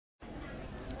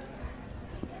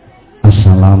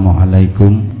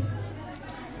Assalamualaikum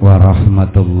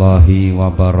warahmatullahi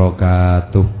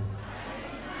wabarakatuh.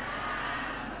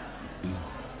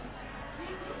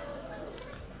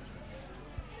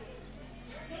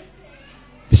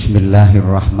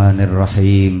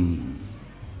 Bismillahirrahmanirrahim.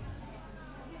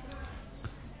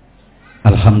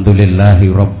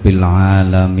 Alhamdulillahi rabbil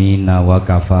alamin wa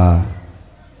kafa.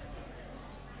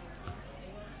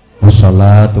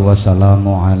 Wassalatu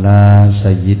wassalamu ala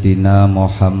sayyidina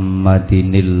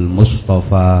Muhammadinil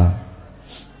Mustafa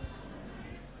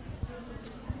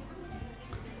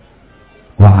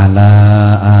wa ala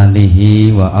alihi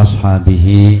wa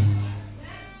ashabihi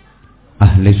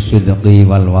ahli sidqi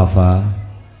wal wafa.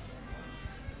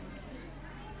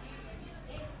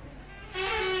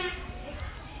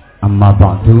 Amma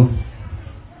ba'du.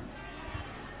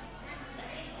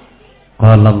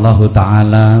 Qala Allah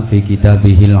Ta'ala fi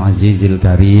kitabihil azizil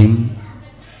karim,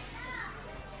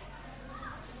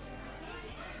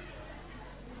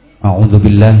 A'udzu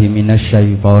billahi minasy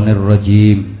syaithanir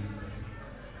rajim.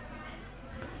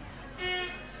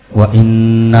 Wa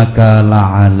innaka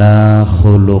la'ala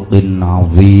khuluqin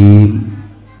 'azim.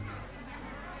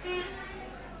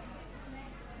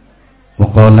 Wa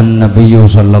qala an-nabiyyu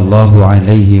sallallahu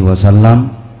alaihi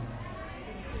wasallam,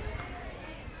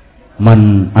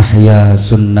 man ahya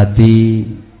sunnati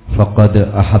faqad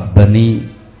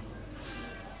ahabbani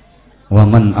wa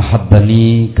man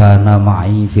ahabbani kana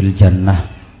ma'i fil jannah.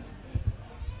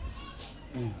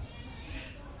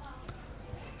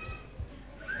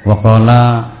 Wa qala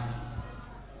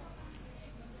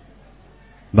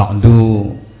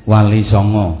ba'du wali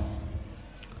songo,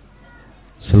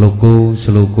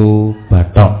 seluku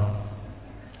bathok,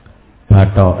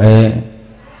 bathoke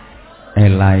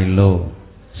elailo.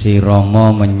 Si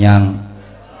Romo menyang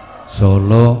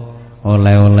Solo,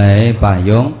 oleh-oleh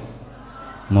payung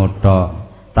moto,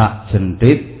 tak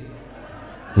jentit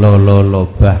lolo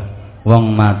lobah.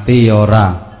 Wong mati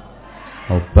ora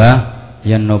obah,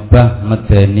 yen obah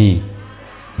medeni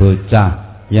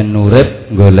bocah, yen urip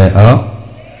golek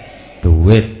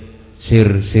duit.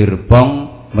 Sir pong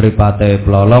mripate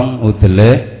plolong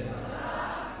udele,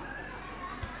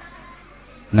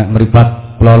 nek mripat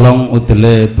plolong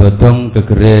udele bodong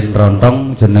gegeren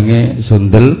rontong jenenge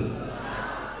sundel.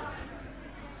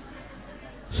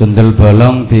 Sundel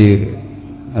bolong di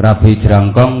rabi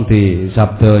jerangkong, di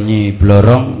sabdonyi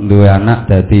blorong, duwe anak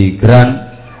dadi gran.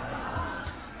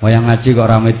 Wayang ngaji kok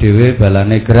rame dhewe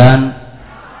balane gran.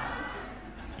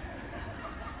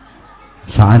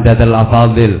 Sa'adatul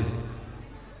afadil,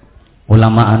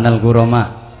 ulama anal kurama,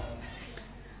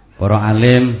 para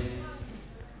alim,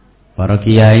 para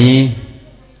kiai,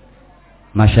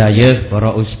 masyayikh,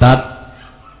 para ustadz,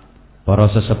 para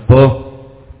sesepuh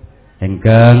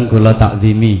ingkang kula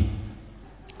takzimi,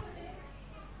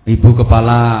 ibu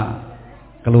kepala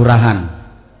kelurahan.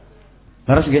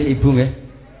 Terus nggih ibu nggih.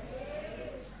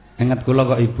 Ingat kula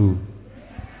kok ibu.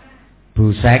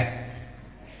 Busek.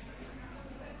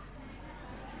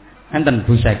 Enten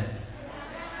busek.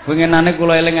 Winginane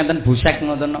kula eling enten busek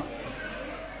ngoten kok.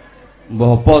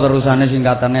 Mbah apa terusane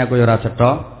singkatane aku ya ora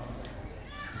cetha.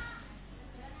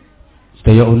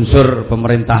 Sedaya unsur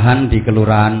pemerintahan di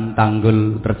Kelurahan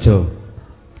Tanggulrejo,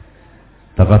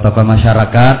 tokoh-tokoh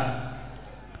masyarakat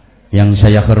yang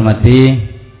saya hormati,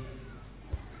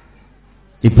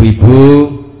 ibu-ibu,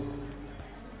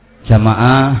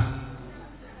 jamaah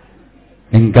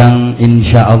ingkang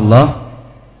insyaallah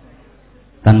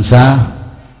tansah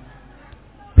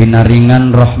pinaringan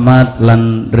rahmat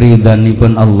lan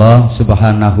ridhanipun Allah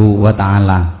Subhanahu wa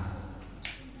taala.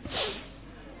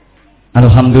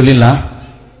 Alhamdulillah,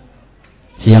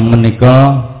 siang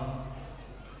menika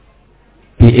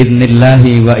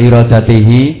biidnillahi wa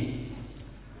iradatihi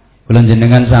kula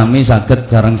jenengan sami saged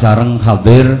sareng-sareng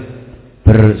hadir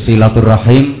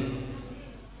bersilaturahim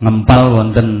ngempal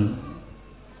wonten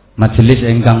majelis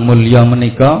ingkang mulya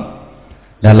menika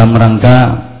dalam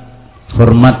rangka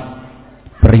hormat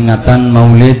peringatan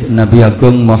Maulid Nabi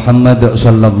Agung Muhammad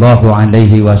sallallahu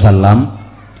alaihi wasallam,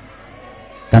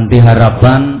 kanthi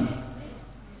harapan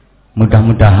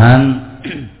mudah-mudahan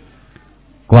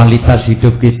kualitas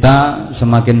hidup kita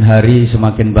semakin hari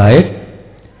semakin baik,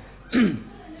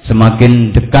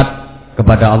 semakin dekat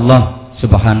kepada Allah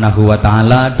Subhanahu wa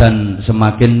taala dan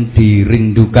semakin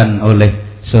dirindukan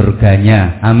oleh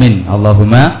surganya. Amin.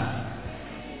 Allahumma.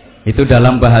 Itu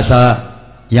dalam bahasa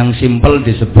yang simpel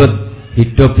disebut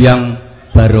hidup yang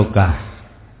barokah.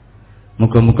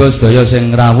 Muga-muga sedaya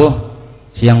sing rawuh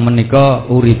siang menika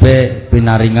uripe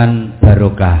pinaringan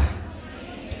barokah.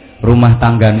 Rumah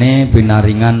tanggane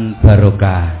binaringan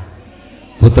barokah,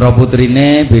 putra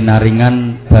putrine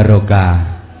binaringan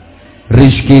barokah,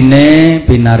 rizkine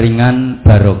binaringan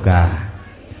barokah,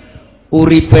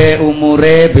 uripe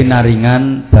umure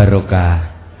binaringan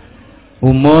barokah,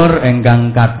 umur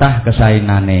engkang kathah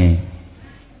kesainane.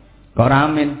 Kok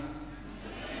ramin?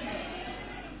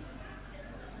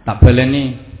 Tak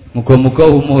baleni,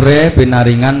 muga-muga umure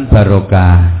binaringan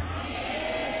barokah,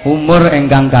 umur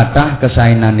engkang kathah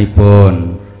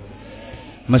kesainanipun,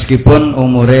 meskipun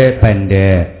umure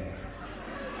pendek.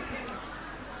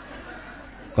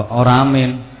 Kok ora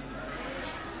amin?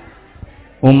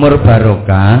 Umur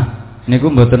barokah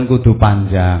niku mboten kudu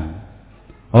panjang,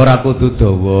 ora kudu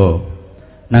dawa,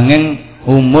 nanging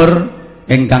umur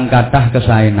ingkang kathah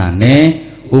kesaenane,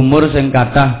 umur sing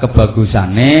kathah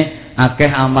kebagusane, akeh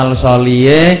amal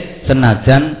sholihe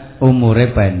senajan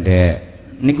umure pendek.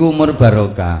 Niku umur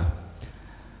barokah.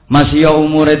 Masih ya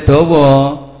umure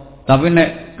dawa, tapi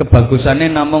nek kebagusane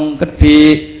namung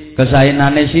kedhik,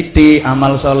 kesaenane sithik,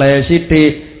 amal saleh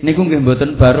sithik, niku nggih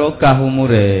mboten barokah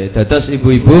umure. Dados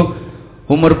ibu-ibu,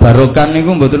 umur barokah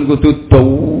niku mboten kudu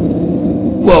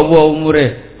dawa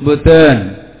umure,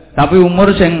 mboten. Tapi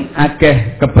umur sing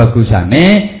akeh kebagusane,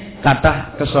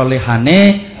 kathah kesolehane,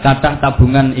 kathah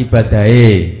tabungan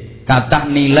ibadahe, kathah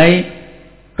nilai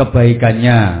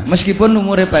kebaikannya, meskipun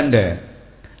umure pendek.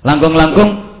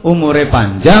 Langkung-langkung umure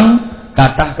panjang,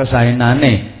 kathah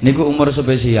kesaenane, niku umur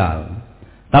spesial.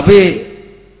 Tapi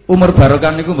umur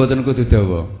barokah niku mboten kudu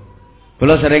dawa.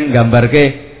 Kula sering gambarke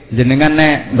jenengan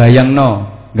nek bayangno,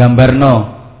 gambarno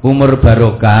umur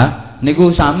barokah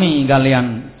niku sami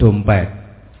kalian dompet.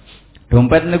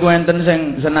 Dompet niku enten sing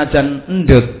senajan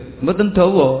endhek, mboten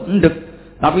dawa, endhek,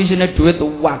 tapi isine dhuwit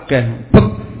akeh, bek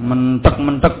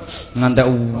mentek-mentek ngantek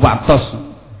watos.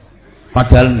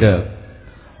 Padahal ndek.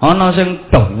 Ana sing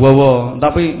dawa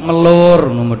tapi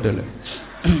melur ngono modele.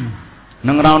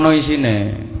 Nang ra ono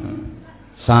isine.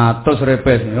 100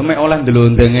 repes, ya mek oleh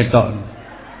ndelontenge tok.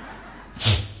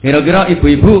 Kira-kira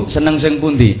ibu-ibu seneng sing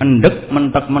pundi? Endhek,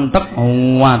 mentek-mentek,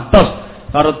 watos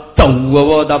karo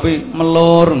dawa tapi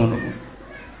melur ngono.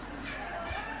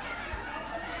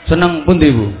 Seneng pundi,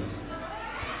 Bu?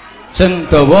 Sing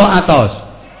dawa atos.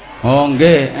 Oh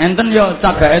nggih, enten yo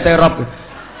cagake terop.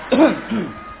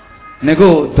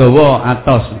 Niku dawa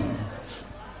atos.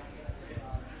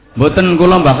 Mboten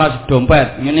kula bahas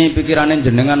dompet, ngene pikirane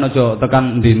jenengan aja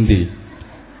tekan endi-endi.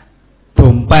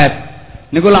 Dompet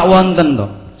niku lak wonten to,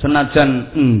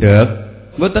 senajan endhek,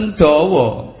 mboten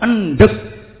dawa, endhek.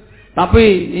 Tapi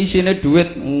isine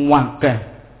dhuwit akeh.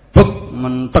 Bek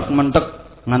mentek-mentek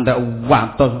ngantek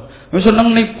watos. Wis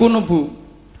seneng niku no, Bu.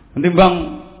 Timbang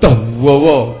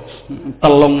dawa 3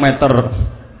 meter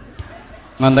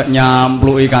ngantek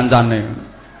nyampluki kancane.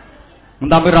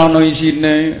 Tapi ra ono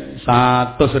isine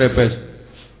 100 repes.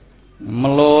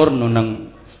 Melur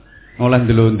nang oleh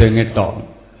ndelontenge tok.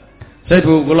 Saya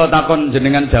Bu kula takon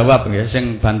jenengan jawab nggih,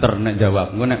 sing banter nek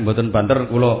jawab. Engko nek mboten banter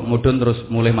kula mudhun terus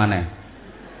mulih maneh.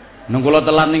 Nang kula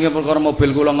telat niki perkara mobil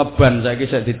kula ngeban saiki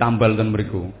sik ditambal ten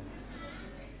mriku.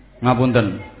 Ngapunten.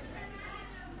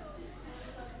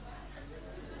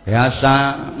 Biasa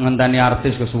ngenteni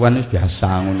artis kesuwen wis biasa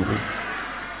ngono kuwi.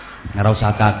 Ora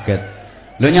usah kaget.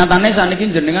 Lho nyatane saniki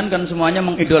jenengan kan semuanya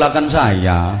mengidolakan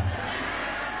saya.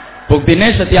 Buktinya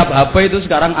setiap HP itu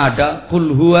sekarang ada kul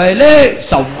huwaile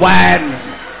sawan.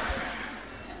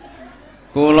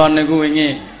 Kula niku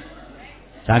wingi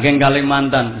saking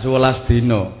Kalimantan 11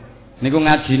 dina. Niku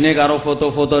ngajine karo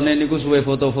foto-fotone niku suwe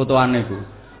foto-fotoane Bu.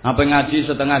 Apa ngaji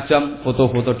setengah jam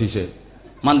foto-foto dhisik.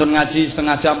 Mantun ngaji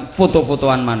setengah jam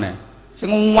foto-fotoan maneh. Sing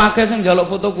akeh sing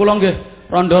njaluk foto kula nggih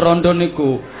rondo-rondo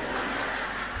niku.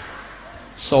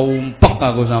 Sumpek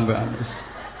aku sampean.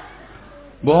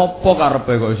 Mbok apa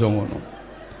karepe kok iso ngono?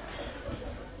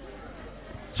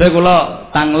 Saya kula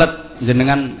tanglet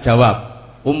jenengan jawab.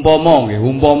 Umpama nggih,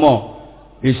 umpama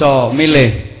iso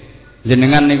milih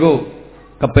jenengan niku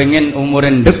kepengin umure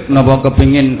ndek napa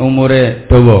kepengin umure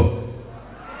dawa?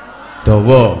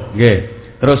 Dawa, nggih.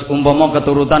 Terus umpama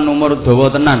keturutan umur dawa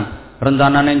tenan,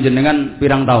 rencanane jenengan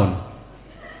pirang tahun?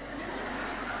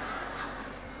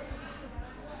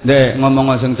 Dek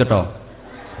ngomong sing cetha.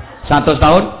 100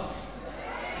 tahun?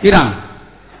 Pirang?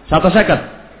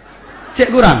 150?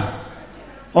 Cek kurang.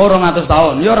 Oh 200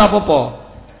 tahun. Ya ora apa-apa.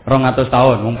 200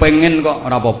 tahun. Wong pengen kok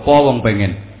ora apa-apa wong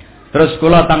pengen. Terus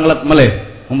kula tanglet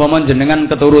melih. Umpama jenengan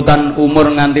keturutan umur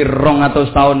nganti 200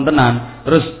 tahun tenan,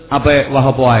 terus apa wah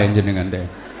apa wae jenengan teh?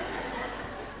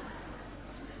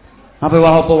 Apa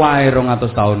wah apa wae 200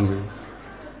 tahun kuwi?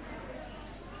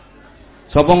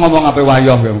 Sapa ngomong apa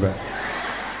wayoh ya mbak?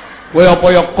 Kowe apa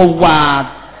ya kuat?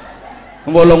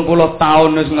 80 tahun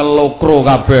wis ngelokro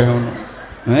kabeh ngono.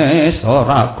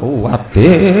 Ora kuat,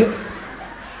 Dik.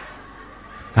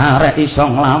 arek iso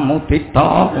nglamudita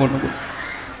ngono.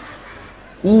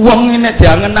 Wong ini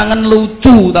diangen-angen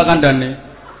lucu ta kandhane.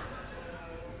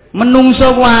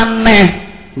 Menungso ku aneh,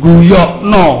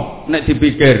 guyokno nek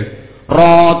dipikir.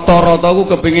 Rata-rata ku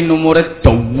kepengin umure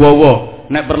dawa,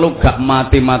 nek perlu gak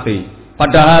mati-mati.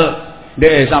 Padahal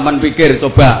dek sampean pikir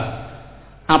coba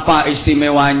apa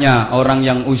istimewanya orang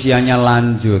yang usianya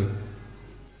lanjut?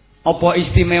 Apa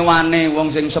istimewane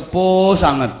wong sing sepuh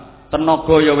sanget?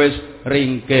 Tenaga ya wis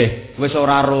ringkih, wis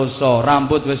ora rasa,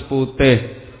 rambut wis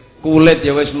putih. Kulit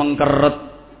ya wis mengkeret,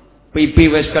 pipi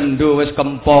wis kendo, wis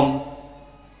kempong.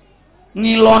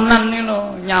 Ngilonan iki lho,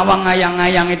 nyawang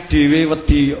ayang-ayange dhewe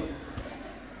wedi.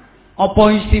 Apa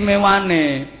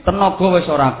istimewane? Tenaga wis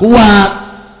ora kuat,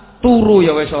 turu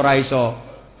ya wis ora iso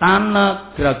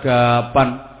tanek, gragapan,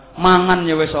 mangan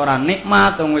ya wis ora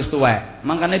nikmat, wong wis tuwek.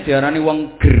 Mangkane diarani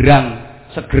wong gerang,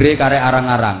 segere karek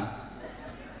arang-arang.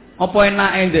 Apa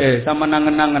enake ndek sama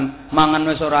nangen-nangen, mangan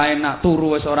wis ora enak,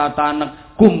 turu wis ora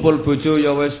tanek. Kumpul bojo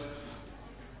ya wis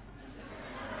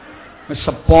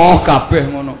sepoh kabeh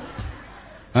ngono.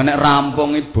 Lah nek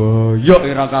rampung iki boyok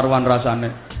ora karuan rasane.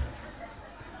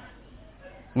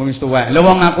 Wong wis tuwek. Lha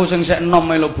wong aku sing sik enom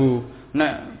lho Bu.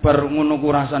 Nek bar ngono ku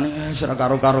rasane ora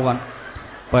karo-karuan.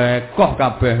 Bekoh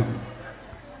kabeh.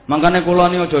 Mangkane kula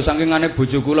ni aja sangkingane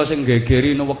bojo kula sing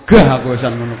gegeri no wegah aku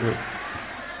wisan ngono kuwi.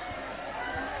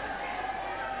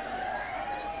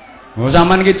 Oh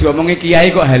sampean iki diomongi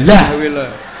kiai kok halah kuwi lho.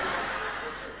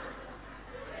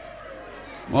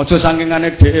 Aja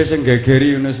sangkingane dheke sing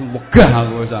gegeri wis wegah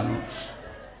aku wisan.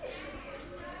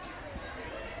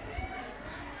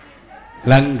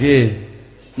 Lah nggih,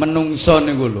 menungso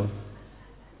niku lho.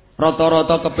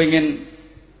 Rata-rata kepengin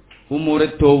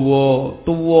umure dawa,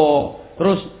 tuwa,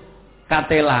 terus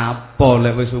kate lapo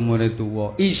lek wis umure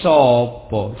tuwa. Iso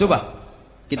apa? Coba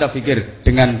kita pikir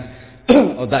dengan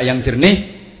otak yang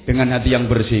jernih, dengan hati yang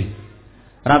bersih.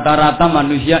 Rata-rata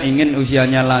manusia ingin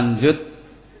usianya lanjut.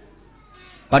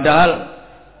 Padahal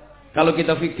kalau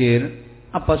kita pikir,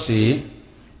 apa sih?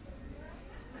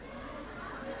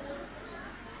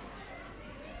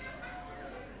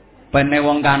 Pene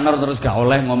wong kanor terus gak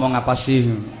oleh ngomong apa sih?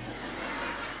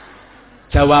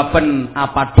 Jawaban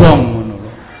apa dong ngono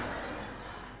lho.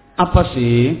 Apa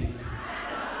sih?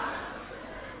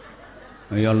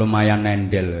 Ya lumayan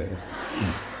nendel.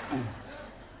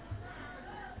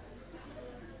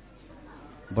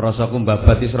 Prasaku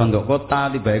Babat wis rondok kota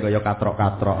tibae kaya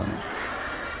katrok-katrok.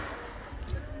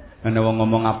 Ana wong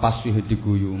ngomong apa sih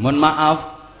diguyu. Mohon maaf.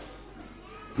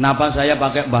 Kenapa saya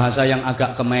pakai bahasa yang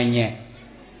agak kemenyek?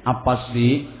 Apa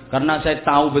sih? Karena saya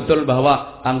tahu betul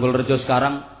bahwa Tanggulrejo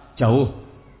sekarang jauh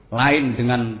lain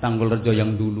dengan Tanggulrejo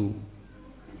yang dulu.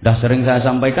 Dah sering saya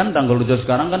sampaikan Tanggulrejo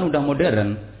sekarang kan udah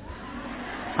modern.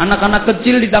 Anak-anak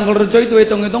kecil di Tanggulrejo itu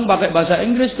hitung-hitung pakai bahasa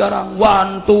Inggris sekarang.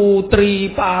 1, 2,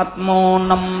 3, 4,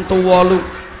 6,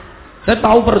 7. Saya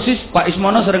tahu persis, Pak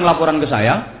Ismono sering laporan ke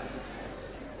saya.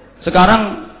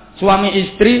 Sekarang suami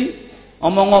istri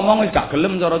omong-omong wis gak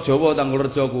gelem cara Jawa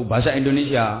Tanggulrejoku, bahasa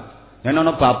Indonesia. Yen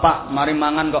ana bapak mari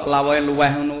mangan kok lawahe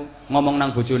luweh ngono, ngomong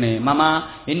nang bojone,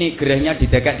 "Mama, ini gerehnya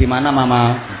didekek di mana,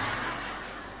 Mama?"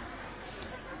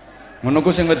 Ngono ku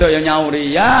sing wedok ya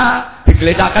nyauri, "Ya,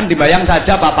 digeletakkan dibayang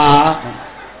saja, Papa."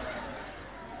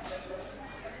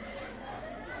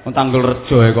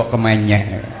 Tanggulrejo kok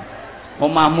kemenyek.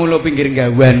 Omahmu lho pinggir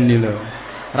gawan iki lho.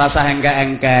 Rasa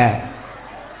engkek-engkek.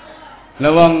 Lah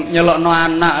wong nyelokno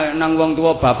anak nang wong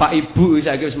tua bapak ibu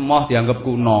saiki wis moh dianggap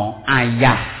kuno,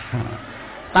 ayah.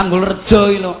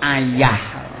 Tanggulrejo iki lho ayah.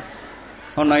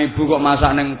 Ana ibu kok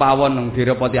masak ning pawon nang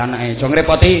direpoti anake. Aja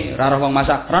ngrepoti, ora roh wong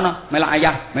masak. Rono melok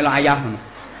ayah, melok ayah.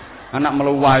 Anak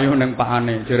meluwayu ning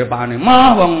pakane, jere pakane,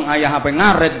 "Mah wong ayah ape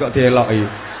ngarit kok dieloki."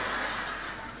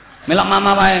 Melok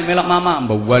mama wae, melok mama,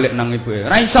 mbalik nang ibuke.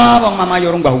 Ora iso wong mama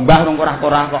yo mbah-mbah rong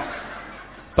korah-korah kok.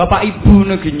 Bapak ibu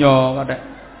neginyo kathek.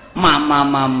 Mama.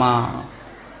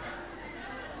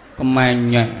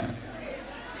 Kemenyek.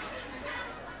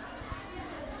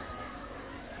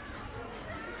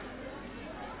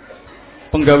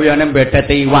 Penggaweane mbedet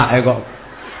iwake kok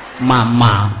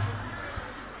mama.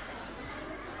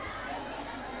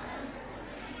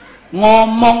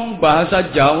 Ngomong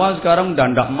bahasa Jawa sekarang udah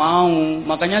ndak mau.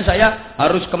 Makanya saya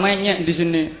harus kemenyek di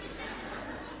sini.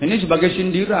 Ini sebagai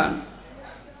sindiran.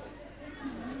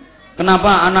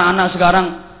 Kenapa anak-anak sekarang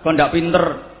kok ndak pinter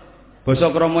basa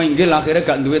krama inggil akhirnya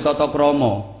gak duwe tata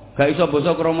krama. Gak iso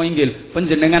basa krama inggil.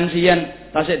 Panjenengan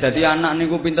siyen tasik dadi anak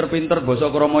niku pinter-pinter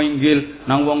basa krama inggil,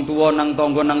 nang wong tuwa, nang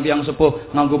tangga, nang tiyang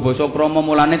sepuh nganggo basa krama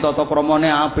mulane tata kramane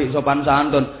apik, sopan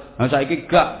santun. Nah saiki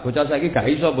gak, bocah saiki gak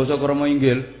iso basa krama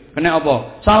inggil. Kene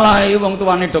apa? Salah iki wong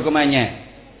tuane do kemenyek.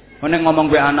 Nek ngomong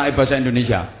ke anak bahasa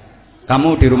Indonesia,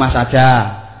 kamu di rumah saja,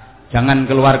 jangan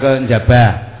keluar ke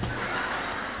njabah,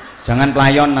 jangan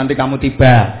pelayon nanti kamu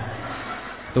tiba,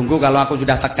 tunggu kalau aku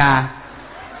sudah teka,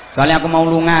 soalnya aku mau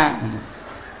lunga.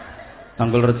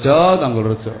 Tanggulrejo.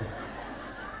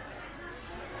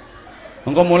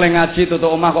 Engko mulai ngaji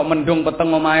tutup omah kok mendung peteng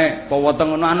omahe, kok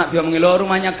weteng ngono anak dia mengilo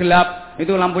rumahnya gelap,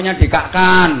 itu lampunya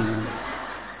dikakkan.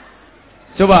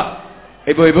 Coba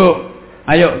ibu-ibu,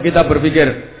 ayo kita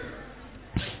berpikir.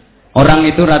 Orang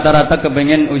itu rata-rata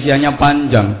kepengen usianya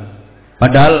panjang.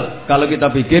 Padahal kalau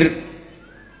kita pikir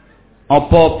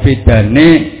apa bedane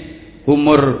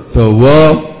umur dawa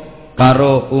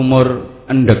karo umur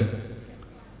endek.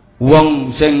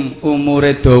 Wong sing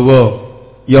umure dawa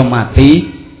ya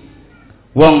mati.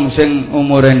 Wong sing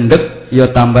umur endek ya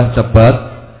tambah cepet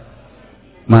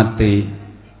mati.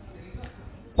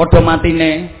 Padha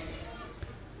matine.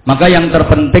 Maka yang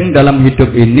terpenting dalam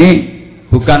hidup ini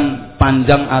bukan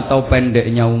panjang atau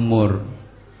pendeknya umur,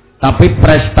 tapi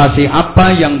prestasi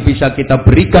apa yang bisa kita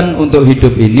berikan untuk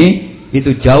hidup ini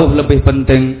itu jauh lebih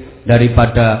penting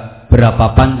daripada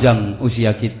berapa panjang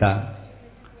usia kita.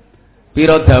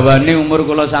 Piro dawane umur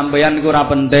kula sampeyan iku ora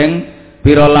penting.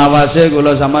 Piro lawase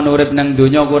kula sampean urip nang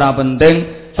donya ora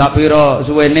penting, sapiro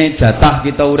suwene jatah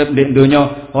kita urip di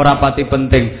donya ora pati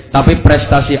penting, tapi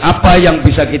prestasi apa yang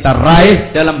bisa kita raih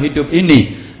dalam hidup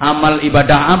ini, amal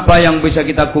ibadah apa yang bisa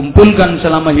kita kumpulkan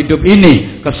selama hidup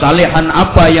ini, kesalehan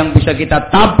apa yang bisa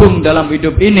kita tabung dalam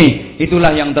hidup ini,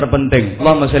 itulah yang terpenting.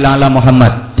 Allahumma sholli ala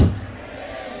Muhammad.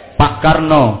 Pak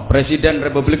Karno, Presiden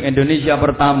Republik Indonesia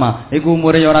pertama, iku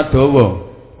umure ora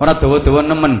dawa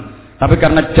nemen. Tapi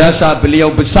karena jasa beliau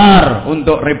besar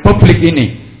untuk Republik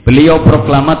ini, beliau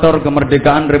proklamator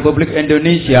kemerdekaan Republik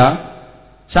Indonesia,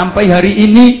 sampai hari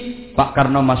ini Pak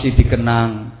Karno masih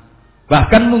dikenang.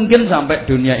 Bahkan mungkin sampai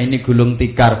dunia ini gulung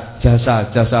tikar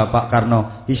jasa-jasa Pak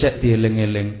Karno isek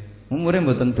dieling-eling. Umure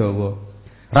mboten dawa.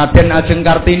 Raden Ajeng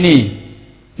Kartini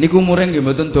niku umure nggih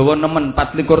mboten dawa nemen,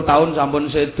 24 tahun sampun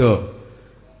sedo.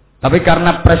 Tapi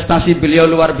karena prestasi beliau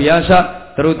luar biasa,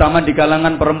 terutama di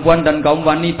kalangan perempuan dan kaum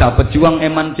wanita, pejuang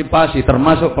emansipasi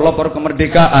termasuk pelopor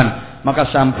kemerdekaan, maka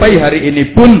sampai hari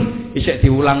ini pun isek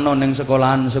diulangno ning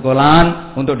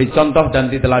sekolahan-sekolahan untuk dicontoh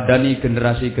dan diteladani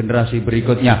generasi-generasi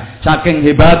berikutnya. Saking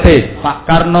hebate Pak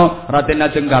Karno, Raden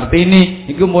Ajeng Kartini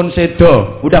iku mun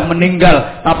sedo, udah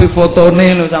meninggal, tapi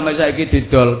fotone lho sampai saiki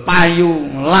didol, payu,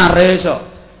 lare sok.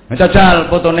 Jajal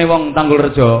fotone wong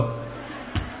Tanggulrejo.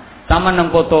 Sama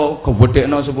nang foto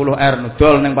gedhekno 10R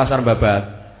dol ning pasar Babat.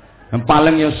 Yang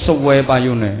paling ya suwe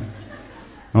payune.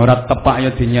 Ora tepak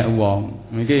ya dinyek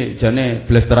wong. Iki jane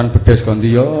blesteran bedes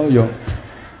ganti yo.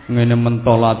 Ngene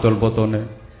mentol adol fotone.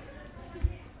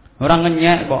 Ora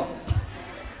ngenyek kok.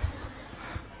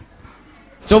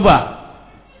 Coba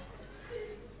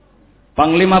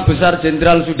Panglima Besar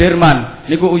Jenderal Sudirman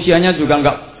niku usianya juga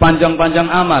enggak panjang-panjang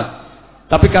amat.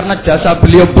 Tapi karena jasa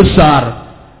beliau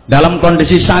besar, dalam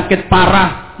kondisi sakit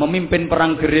parah memimpin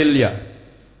perang gerilya,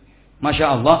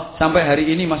 Masya Allah, sampai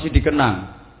hari ini masih dikenang.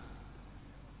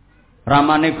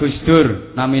 Ramane Gus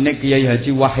Dur namine Kiai Haji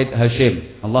Wahid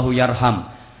Hashim, Allahu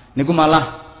yarham, niku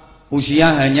malah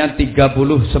usia hanya 39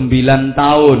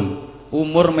 tahun,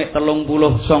 umur mek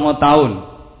 39 tahun,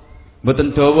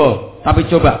 mboten dawa.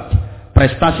 Tapi coba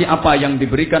prestasi apa yang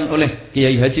diberikan oleh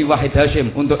Kiai Haji Wahid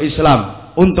Hashim untuk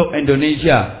Islam, untuk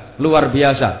Indonesia, luar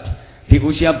biasa. Di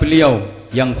usia beliau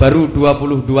yang baru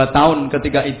 22 tahun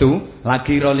ketika itu,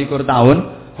 lagi 22 tahun,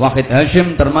 Wahid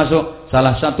Hashim termasuk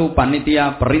salah satu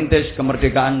panitia perintis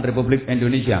kemerdekaan Republik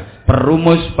Indonesia,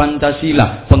 perumus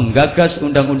Pancasila, penggagas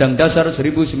Undang-Undang Dasar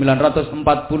 1945,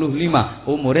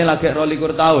 umurnya lagi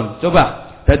 22 tahun. Coba,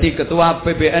 jadi ketua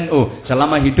PBNU,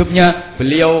 selama hidupnya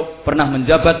beliau pernah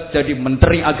menjabat jadi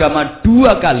Menteri Agama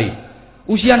 2 kali.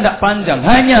 Usia tidak panjang,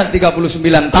 hanya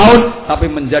 39 tahun, tapi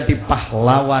menjadi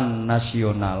pahlawan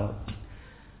nasional.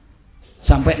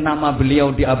 Sampai nama beliau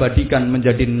diabadikan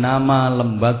menjadi nama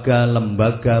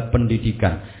lembaga-lembaga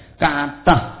pendidikan.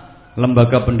 Kata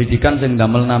lembaga pendidikan sing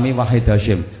damel nami Wahid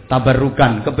Hashim.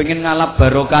 Tabarukan, kepingin ngalap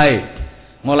barokai.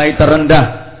 Mulai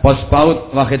terendah, pos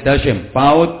PAUD Wahid Hashim,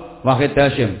 PAUD Wahid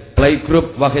Hashim,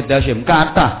 Playgroup Wahid Hashim.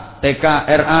 Kata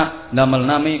TK.RA damel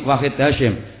nami Wahid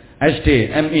Hashim. SD,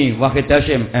 MI, Wahid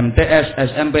Hashim, MTS,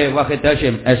 SMP, Wahid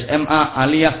Hashim, SMA,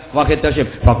 Aliyah, Wahid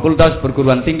Hashim, Fakultas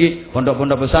Perguruan Tinggi,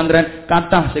 Pondok-pondok pesantren,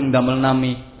 kathah sing damel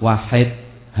nami Wahid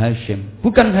Hashim.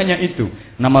 Bukan hanya itu,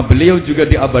 nama beliau juga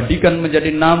diabadikan menjadi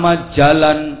nama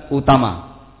jalan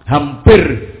utama. Hampir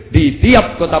di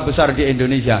tiap kota besar di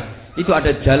Indonesia itu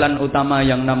ada jalan utama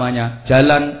yang namanya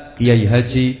Jalan Kiai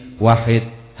Haji Wahid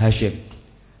Hashim.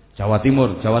 Jawa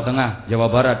Timur, Jawa Tengah, Jawa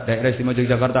Barat, daerah istimewa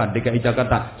Yogyakarta, DKI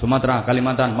Jakarta, Sumatera,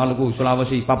 Kalimantan, Maluku,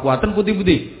 Sulawesi, Papua, ten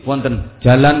putih-putih wonten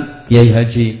jalan Kiai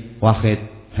Haji Wahid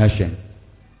Hasyim.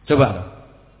 Coba.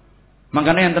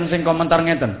 Makanya enten sing komentar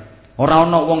ngeten, ora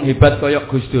ana wong hebat kaya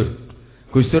Gus Dur.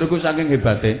 Gus Dur ku saking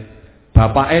hebate,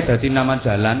 bapake dadi nama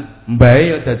jalan, mbae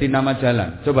ya dadi nama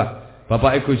jalan. Coba.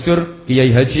 Bapake Gus Dur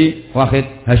Kiai Haji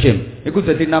Wahid Hasyim. Iku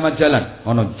dadi nama jalan.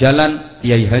 Ana jalan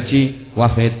Kiai Haji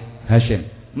Wahid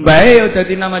Hasyim. Mbae ya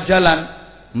dadi nama jalan.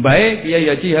 Mbae Kiai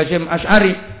Haji Hasyim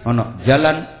Asy'ari. Ana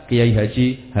jalan Kiai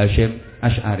Haji Hasyim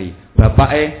Asy'ari.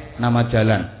 Bapake nama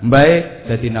jalan. Mbae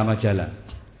dadi nama jalan.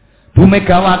 Bu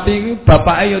Megawati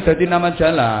bapake ya dadi nama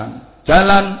jalan.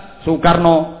 Jalan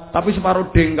Soekarno, tapi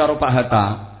separuh ding karo Pak Hatta.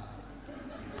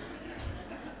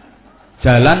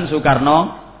 Jalan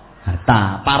Soekarno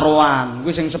Hatta, Paruan,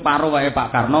 kuwi sing separo wae Pak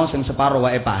Karno, sing separo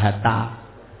wae Pak Hatta.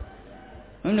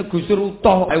 Ini Gus Dur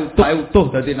utuh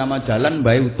dadi nama jalan,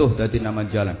 mbae utuh dadi nama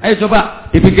jalan. Ayo coba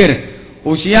dipikir.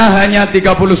 Usia hanya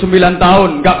 39 tahun,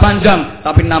 enggak panjang,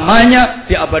 tapi namanya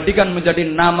diabadikan menjadi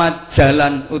nama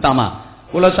jalan utama.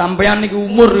 Kula sampeyan niku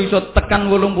umur iso tekan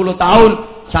 80 tahun,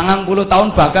 90 tahun,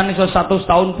 bahkan iso 100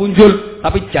 tahun punjul,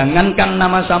 tapi jangankan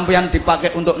nama sampeyan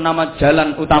dipakai untuk nama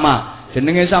jalan utama.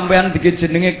 Jenenge sampean dikit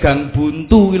jenenge Gang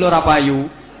Buntu ki lho ora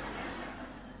payu.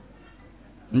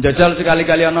 Njajal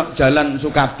sekali-kali ana jalan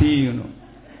Sukadi ngono.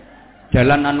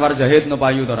 Jalan Anwar Zahid no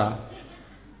payu to ora?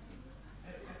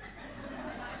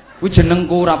 Ku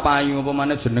jenengku ora payu apa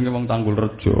maneh jenenge wong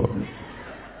Tanggulrejo.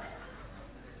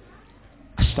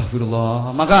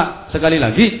 Astagfirullah. Maka sekali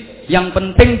lagi yang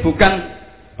penting bukan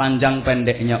panjang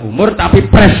pendeknya umur, tapi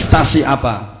prestasi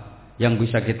apa yang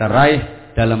bisa kita raih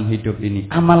dalam hidup ini,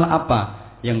 amal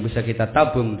apa yang bisa kita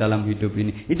tabung dalam hidup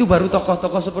ini. Itu baru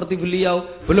tokoh-tokoh seperti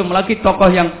beliau. Belum lagi tokoh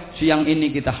yang siang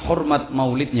ini kita hormat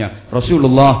maulidnya,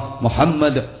 Rasulullah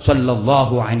Muhammad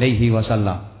sallallahu alaihi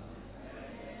wasallam.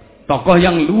 Tokoh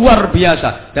yang luar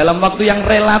biasa, dalam waktu yang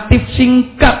relatif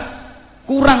singkat,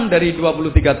 kurang dari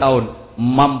 23 tahun,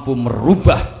 mampu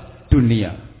merubah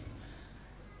dunia.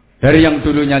 Dari yang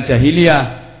dulunya jahiliyah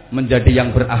menjadi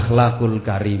yang berakhlakul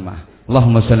karimah.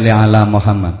 Allahumma sholli ala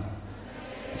Muhammad.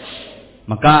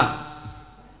 Maka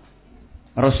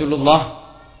Rasulullah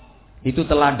itu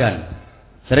teladan.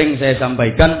 Sering saya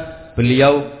sampaikan,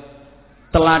 beliau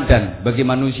teladan bagi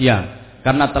manusia.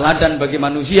 Karena teladan bagi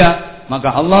manusia,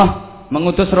 maka Allah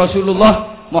mengutus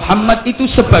Rasulullah Muhammad itu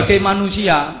sebagai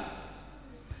manusia.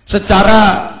 Secara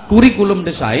kurikulum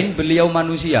desain beliau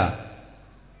manusia.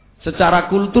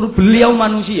 Secara kultur beliau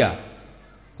manusia.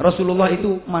 Rasulullah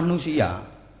itu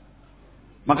manusia.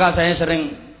 Maka saya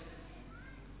sering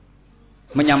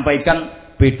menyampaikan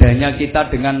bedanya kita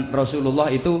dengan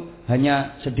Rasulullah itu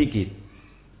hanya sedikit.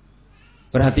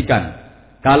 Perhatikan,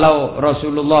 kalau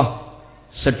Rasulullah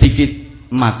sedikit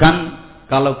makan,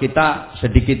 kalau kita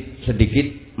sedikit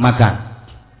makan.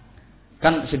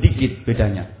 Kan sedikit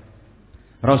bedanya.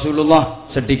 Rasulullah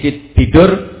sedikit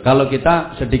tidur, kalau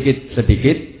kita sedikit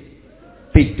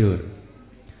tidur.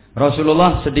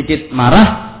 Rasulullah sedikit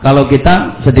marah, kalau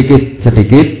kita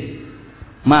sedikit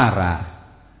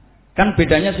marah. Kan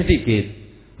bedanya sedikit.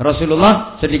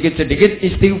 Rasulullah sedikit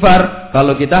istighfar,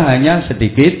 kalau kita hanya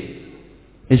sedikit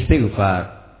istighfar.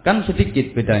 Kan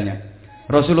sedikit bedanya.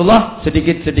 Rasulullah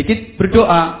sedikit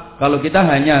berdoa, kalau kita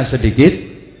hanya sedikit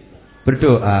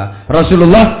berdoa.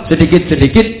 Rasulullah sedikit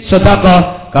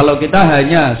sedekah, kalau kita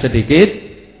hanya sedikit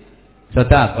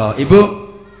sedekah. Ibu,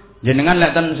 jenengan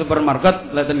lek ten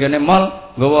supermarket, lek ten gene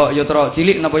mall, nggawa yatra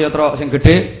cilik napa yatra sing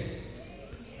gedhe?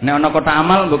 Nek ana kotak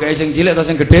amal mbok kei sing cilik atau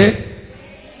sing gedhe?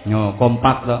 Yo,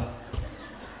 kompak to.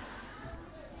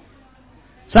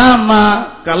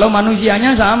 Sama, kalau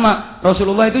manusianya sama.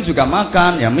 Rasulullah itu juga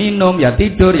makan, ya minum, ya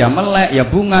tidur, ya melek, ya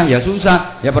bunga, ya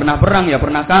susah, ya pernah perang, ya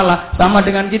pernah kalah. Sama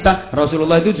dengan kita.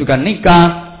 Rasulullah itu juga nikah.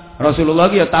 Rasulullah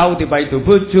ya tahu tiba itu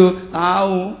bojo,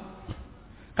 tahu.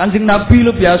 Kanjeng Nabi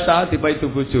lu biasa tiba itu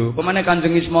bojo. Pemane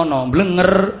Kanjeng Ismono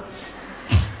blenger.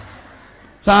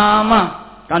 Sama,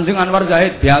 Kanjeng Anwar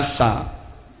Zahid biasa.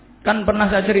 Kan pernah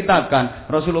saya ceritakan,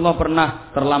 Rasulullah pernah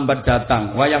terlambat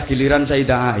datang. Wayah giliran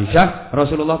Sayyidah Aisyah,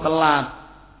 Rasulullah telat.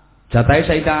 Jatahe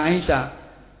Sayyidah Aisyah.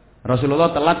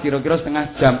 Rasulullah telat kira-kira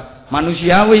setengah jam.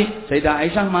 Manusiawi, Sayyidah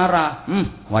Aisyah marah.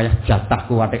 Wayah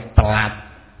jatahku wadik telat.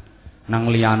 Nang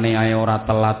liyane ae ora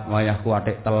telat, wayahku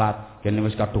wadik telat. Kene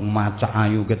wis kadung maca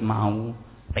ayu ket mau.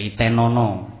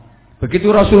 Titenono.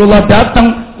 Begitu Rasulullah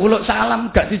datang, uluk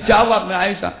salam gak dijawab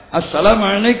Aisyah.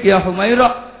 Assalamualaikum ya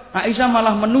Humairah. Aisyah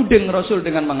malah menuding Rasul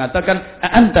dengan mengatakan,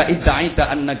 "Anta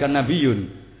idda'ita annaka nabiyyun."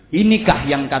 Inikah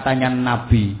yang katanya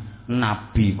nabi?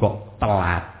 Nabi kok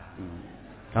telat.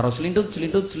 Karo selintut.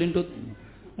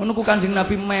 Ngono ku Kanjeng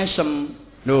Nabi mesem.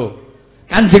 Lho,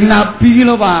 Kanjeng Nabi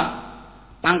lho, Pak.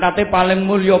 Pangkate paling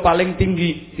mulya, paling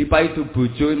tinggi, dipaidu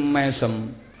bojo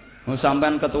mesem. Mau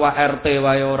sampean ketua RT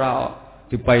wae ora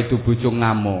dipaidu bojo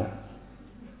ngamuk.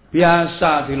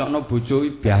 Biasa dilokno bojo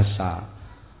biasa.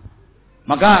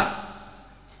 Maka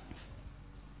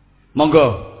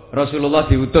monggo Rasulullah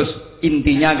diutus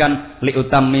intinya kan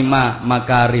liutammima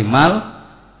makarimal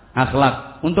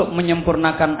akhlak. Untuk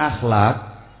menyempurnakan akhlak,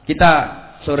 kita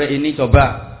sore ini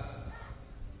coba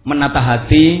menata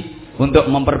hati untuk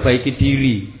memperbaiki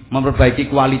diri, memperbaiki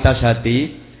kualitas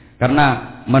hati.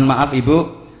 Karena mohon maaf Ibu,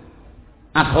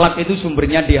 akhlak itu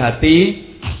sumbernya di hati.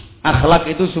 Akhlak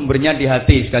itu sumbernya di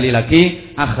hati. Sekali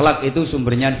lagi, akhlak itu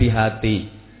sumbernya di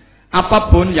hati.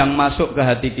 Apapun yang masuk ke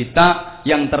hati kita,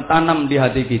 yang tertanam di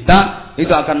hati kita,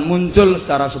 itu akan muncul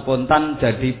secara spontan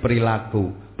jadi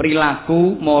perilaku.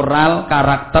 Perilaku, moral,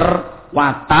 karakter,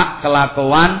 watak,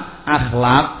 kelakuan,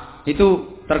 akhlak,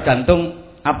 itu tergantung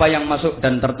apa yang masuk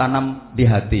dan tertanam di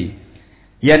hati.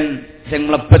 Yen sing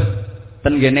mlebet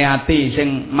ten gene ati,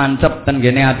 sing mancep ten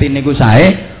gene ati niku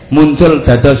sae, muncul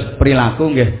dados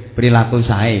perilaku nggih, perilaku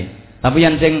sae. Tapi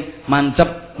yen sing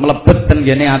mancep mlebet ten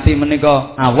gene ati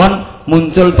menika awon,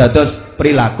 muncul dados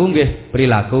perilaku nggih,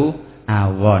 perilaku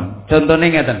awon. Contone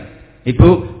ngeten.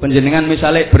 Ibu panjenengan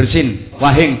misale bersin,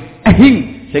 wahing,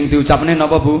 ehing sing diucapne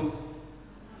napa Bu?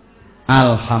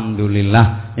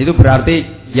 Alhamdulillah. Itu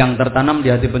berarti yang tertanam di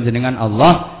hati panjenengan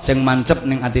Allah, sing mancep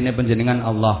ning atine panjenengan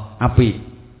Allah. Api.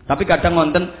 Tapi kadang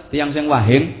wonten tiyang sing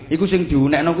wahing, iku sing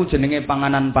diunekno ku jenenge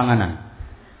panganan-panganan.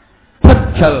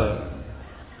 Pecel.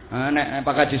 Nek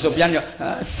Pak Haji Sopyan yo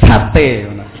sate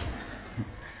ngono.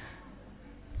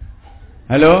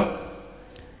 Halo?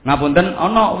 Ngapunten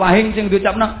ana wahing sing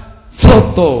diucapno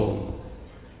soto.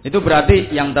 Itu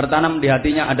berarti yang tertanam di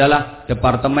hatinya adalah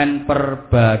departemen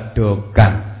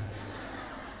perbadokan.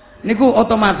 Niku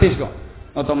otomatis kok,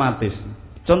 otomatis.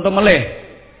 Contoh meleh,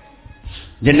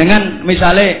 jenengan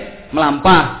misale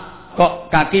melampah kok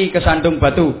kaki kesandung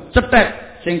batu,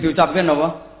 cetek, sing diucapkan apa?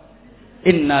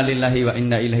 Inna lillahi wa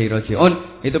inna ilaihi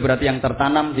raji'un. Itu berarti yang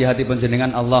tertanam di hati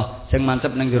panjenengan Allah, sing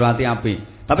mancep ning jero ati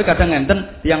api. Tapi kadang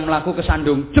ngenten yang melaku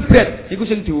kesandung jebret, iku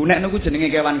sing diunekno ku jenenge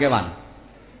kewan-kewan.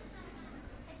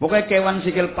 Pokoke kewan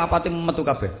sikil papate metu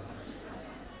kabeh.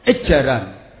 Ejaran,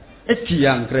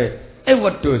 jangkrik,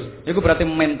 wedhus, iku berarti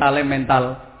mental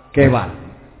kewan.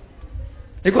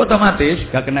 Iku otomatis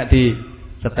gak kena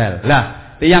disetel.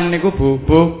 Lah, tiyang niku bu.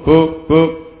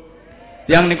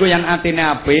 Tiyang niku yang atine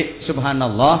apik,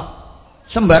 subhanallah,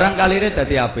 sembarang kalire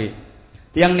dadi apik.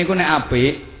 Tiyang niku nek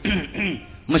apik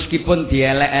meskipun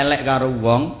dielek-elek karo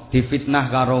wong, difitnah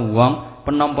karo wong,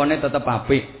 penompone tetep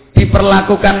apik.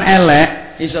 Diperlakukan elek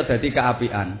iso dadi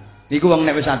keapian. Niku wong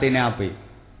nek wis atine apik.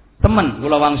 Temen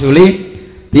kula wangsuli,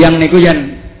 tiyang niku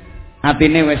yen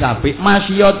atine wis apik,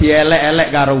 masya dielek-elek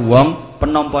karo wong,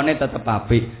 penompone tetep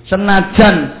apik.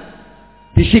 Senajan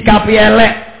disikapi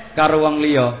elek karo wong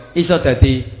liya, iso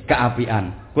dadi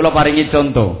keapian. Kula paringi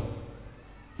contoh.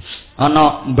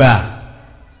 Ana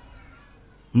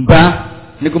mbah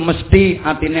niku mesti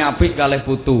atine apik kalih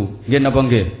putu. Nggih napa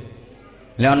nggih?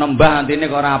 Lek ana mbah atine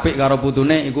kok ora apik karo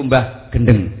putune iku mbah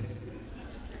gendeng.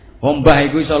 Wong mbah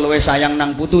iku iso luwih sayang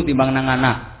nang putu timbang nang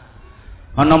anak.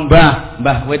 Ana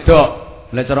mbah wedok.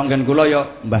 Lek cara nggen kula ya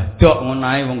mbah dok ngono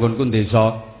ae wong nggonku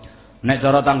desa. Nek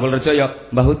cara Tanggulrejo ya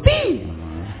Mbah Huti.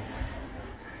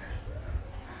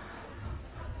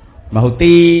 Mbah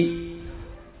Huti.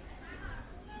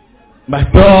 Mbah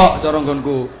dok cara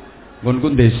nggonku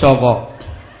desa kok.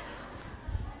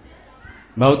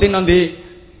 Mbah Huti nanti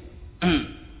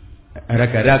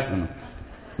garak-garak ngono.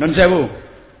 Nun sewu.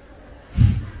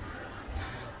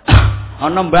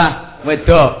 Ana mbah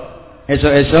wedok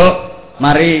esuk-esuk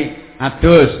mari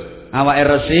adus awake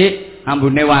resik,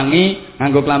 ambune wangi,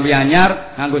 nganggo klambi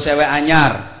anyar, nganggo sewek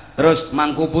anyar, terus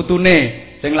mangku putune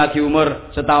sing lagi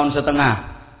umur setahun setengah.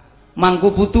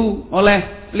 Mangku putu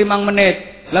oleh 5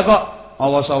 menit. Lah kok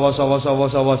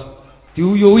awas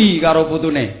diuyui karo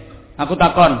putune. Aku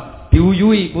takon,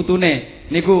 diuyui putune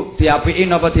niku diapiki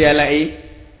napa dieleki?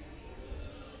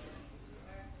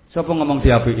 Sapa ngomong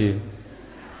diapiki?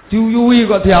 Diuyui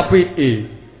kok diapiki.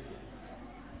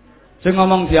 Sing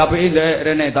ngomong diapiki ndek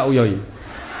rene tak uyoi.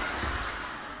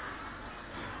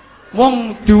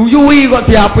 Wong diuyui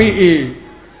kok diapiki.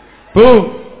 Bu.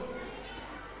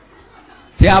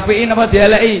 Diapiki napa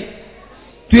dieleki?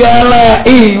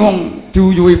 Dieleki wong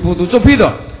diuyui putu. Cobi to.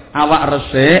 Awak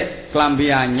resik,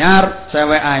 klambi anyar,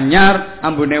 sewek anyar,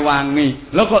 ambune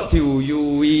wangi. Lho kok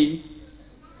diuyui?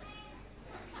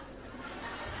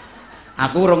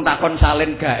 Aku urung takon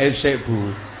salin gae sik,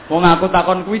 Bu. Wong aku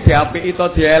takon kuwi diapiki to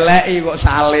dieleki kok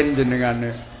salin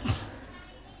jenengane.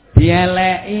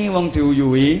 Dieleki wong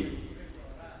diuyuhi.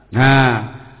 Nah,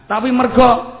 tapi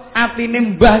mergo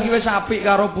atine mbah ki wis apik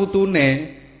karo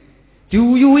putune.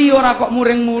 Diuyuhi ora kok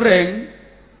muring-muring.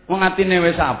 Wong atine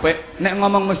wis apik, nek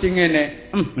ngomong mesti ngene.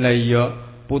 Lah iya,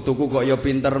 putuku kok ya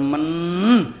pinter men.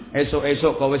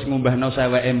 Esuk-esuk kok wis ngumbahno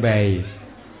seweke mbahe.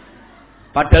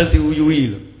 Padahal diuyuhi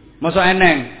lho. Masa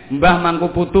eneng, mbah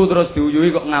mangku putu terus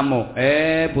diuyuhi kok ngamuk.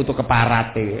 Putu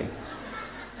keparate.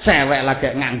 Sewek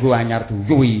lagi nganggo anyar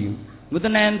diuyuhi.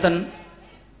 Mboten enten.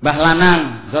 Mbah lanang,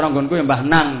 cara nggonku ya mbah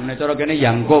nang, nek cara kene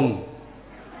yangkung.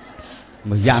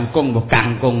 Mbah yangkung, mbah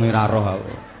kangkung ora roh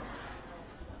aku.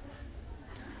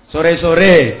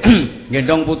 Sore-sore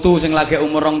gendong putu sing lagi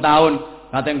umur 2 tahun,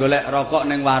 kate golek rokok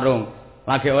ning warung.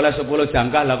 Lagi oleh 10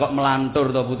 jangkah lah kok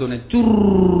melantur to putune.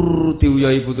 Cur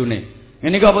diuyohi putune.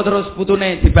 Ini kok apa terus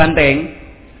putune dibanting?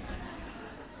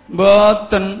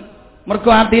 Mboten.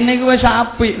 Mergo atine kuwi wis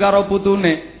apik karo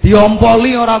putune.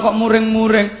 Diompoli ora kok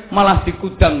muring-muring, malah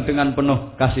dikudang dengan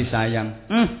penuh kasih sayang.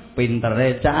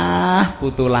 Pintere cah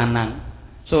putu lanang.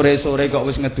 Sore-sore kok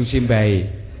wis ngedusi mbahe.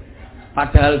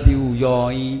 Padahal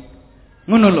diuyohi.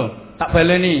 Ngono lho, tak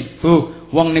baleni. Bu,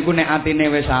 wong niku nek atine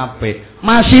wis apik,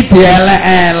 masih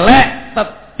dielek-elek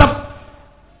tetep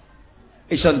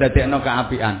iso ndadekno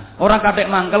kaapian. Ora kathek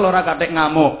mangkel, ora kathek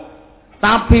ngamuk.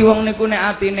 Tapi wong niku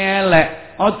nek atine elek,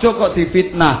 aja kok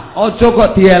difitnah, aja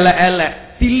kok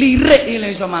dielek-elek, dilirik ile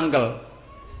iso mangkel.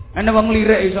 Ana wong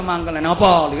lirik iso mangkel.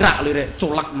 Napa? Lirak-lirik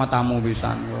culak matamu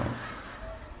pisan kok.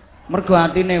 Mergo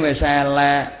atine wis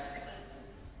elek.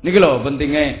 Niki lho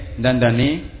pentinge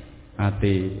ndandani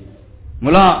ati.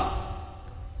 Mula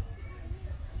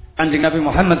Kanjeng Nabi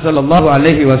Muhammad sallallahu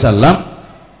alaihi wasallam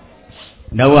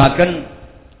dawuhaken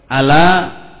ala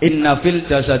inna fil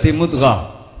jasadi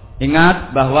mudghah.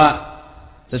 Ingat bahwa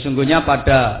sesungguhnya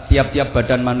pada tiap-tiap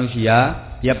badan manusia,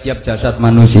 tiap-tiap jasad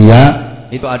manusia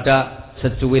itu ada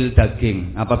secuil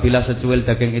daging. Apabila secuil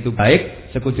daging itu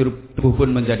baik, sekujur tubuh pun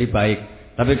menjadi baik.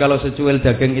 Tapi kalau secuil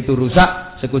daging itu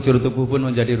rusak, sekujur tubuh pun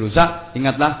menjadi rusak.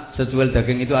 Ingatlah secuil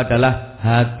daging itu adalah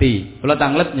hati. Kula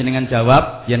tanglet jenengan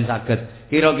jawab yen saged.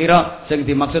 Kira-kira sing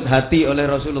dimaksud hati oleh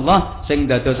Rasulullah sing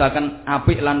dadosaken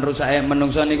apik lan rusake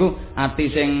menungso niku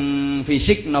ati sing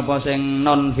fisik napa sing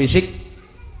non fisik?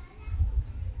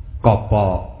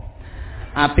 Kopok.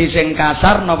 Ati sing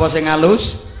kasar napa sing halus?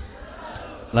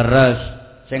 Leres.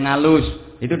 Sing halus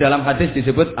itu dalam hadis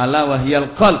disebut ala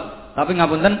wahyal qalb. Tapi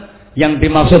ngapunten, yang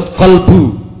dimaksud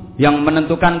qalbu yang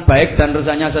menentukan baik dan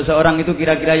rusaknya seseorang itu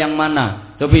kira-kira yang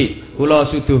mana? Cobi,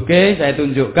 kula suduhke saya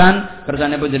tunjukkan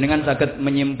kersane panjenengan saged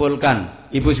menyimpulkan.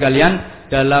 Ibu sekalian,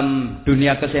 dalam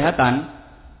dunia kesehatan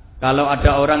kalau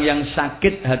ada orang yang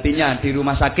sakit hatinya di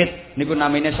rumah sakit, niku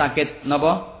namanya sakit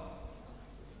napa?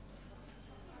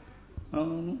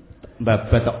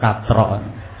 Babat tok katrok.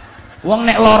 Wong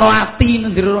nek lara ati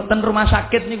ten rumah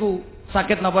sakit niku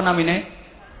sakit napa namine?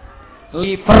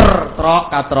 Liver trok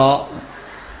katrok.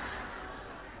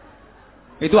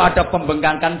 Itu ada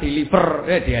pembengkakan di liver,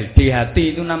 di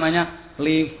hati itu namanya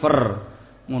liver.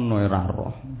 Ngono ora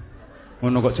roh.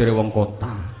 Ngono kok jere wong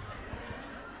kota.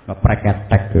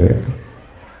 Ngepreketek kowe.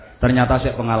 Ternyata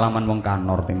sik pengalaman wong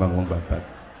kanor timbang wong babat.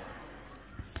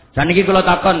 Saniki kula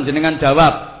takon jenengan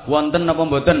jawab, wonten napa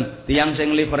mboten tiyang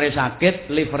sing livere sakit,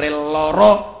 livere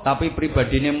lara tapi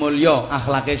pribadine mulya,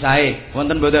 akhlake sae.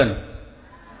 Wonten mboten?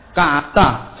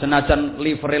 Kata senajan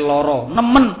livere lara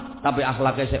nemen tapi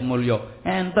akhlaknya sik mulya.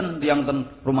 Enten tiyang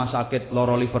ten rumah sakit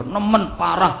lara liver nemen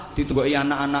parah ditunggoki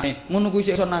anak-anake. Ngono kuwi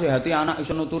sik iso nasihati anak,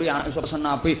 iso nuturi anak, iso pesen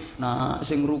apik. Nah,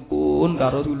 sing rukun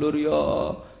karo dulur ya,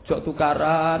 ojo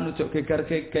tukaran, ojo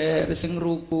geger-geger, sing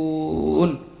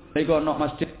rukun. Iku ana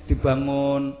masjid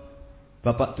dibangun.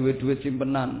 Bapak duit-duit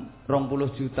simpenan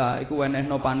 20 juta iku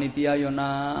wenehno panitia ya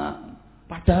nak.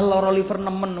 Padahal lara liver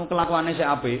nemen kelakuane sik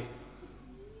apik.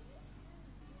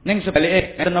 Ning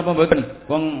sebalike enten apa mboten?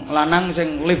 Wong lanang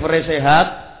sing livere sehat,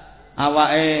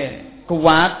 awake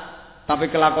kuat,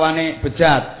 tapi kelakuane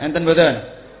bejat. Enten mboten?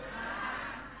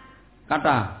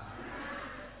 Kata.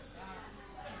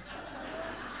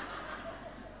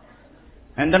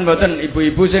 Enten mboten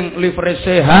ibu-ibu sing livere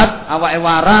sehat, awake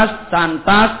waras,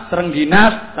 cantas,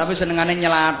 trengginas, tapi senengane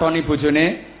nyelatoni bojone?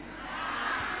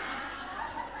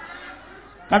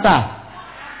 Kata.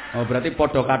 Oh, berarti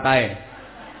padha katae.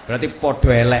 Berarti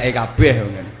podo eleke kabeh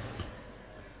ngene.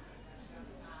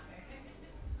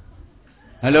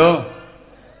 Halo.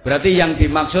 Berarti yang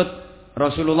dimaksud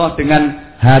Rasulullah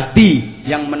dengan hati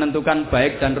yang menentukan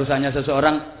baik dan rusaknya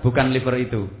seseorang bukan liver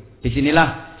itu.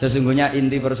 Disinilah sesungguhnya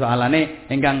inti persoalannya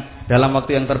ingkang dalam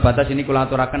waktu yang terbatas ini kula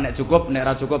aturaken nek cukup, nek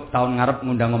ra cukup tahun ngarep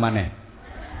ngundang maneh.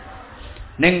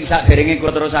 Ning sakderenge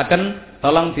kula terusaken,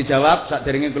 tolong dijawab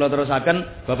sakderenge kula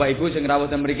terusaken, Bapak Ibu sing rawuh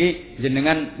ten mriki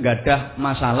jenengan nggadah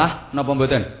masalah napa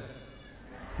mboten?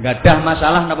 Nggadah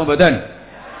masalah napa mboten?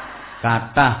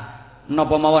 Kathah.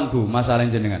 Napa mawon Bu masalah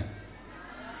jenengan?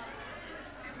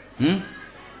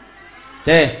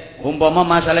 Umpama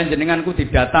masalah jenengan ku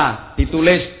didata,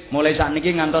 ditulis mulai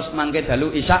sakniki ngantos mangke dalu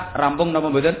isya rampung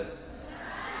napa mboten?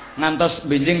 Ngantos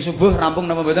benjing subuh rampung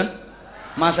napa mboten?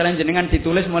 Masalah jenengan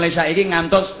ditulis mulai saiki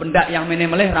ngantos pendak yang meneh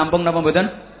melih rampung napa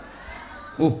mboten?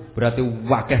 Berarti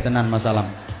wakeh tenan masalah.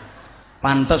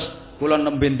 Pantes kula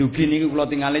nembe ndugi niki kula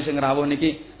tingali sing rawuh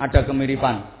niki ada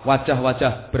kemiripan,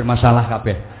 wajah-wajah bermasalah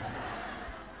kabeh.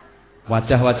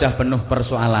 Wajah-wajah penuh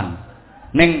persoalan.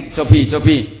 Ning cobi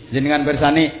jenengan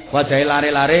bersani wajah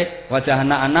lare-lare, wajah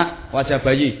anak-anak, wajah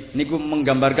bayi niku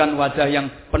menggambarkan wajah yang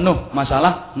penuh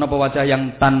masalah napa wajah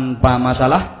yang tanpa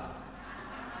masalah?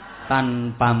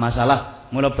 Tanpa masalah.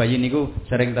 Mula bayi niku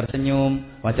sering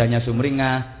tersenyum, wajahnya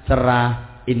sumringah,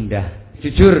 cerah, indah.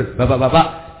 Jujur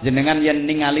bapak-bapak, jenengan yen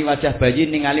ningali wajah bayi,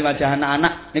 ningali wajah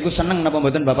anak-anak niku seneng napa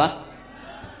mboten Bapak?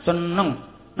 Seneng.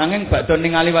 Nanging badhe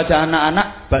ningali wajah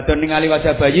anak-anak, badhe ningali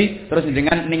wajah bayi, terus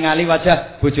jenengan ningali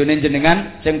wajah bojone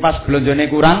jenengan sing pas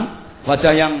blonjone kurang,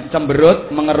 wajah yang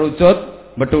cemberut, mengerucut,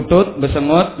 betutut,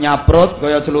 besengut, nyaprut,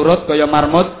 kaya celurut, kaya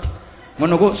marmut.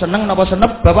 Ngono ku seneng napa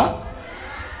senep, Bapak?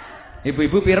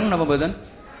 Ibu-ibu pireng napa mboten?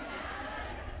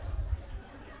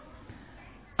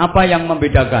 Apa yang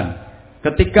membedakan?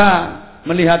 Ketika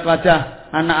melihat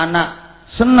wajah anak-anak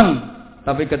seneng,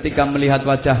 tapi ketika melihat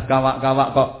wajah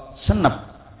kawak-kawak kok senep.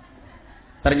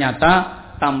 Ternyata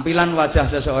tampilan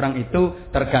wajah seseorang itu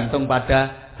tergantung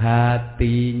pada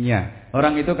hatinya.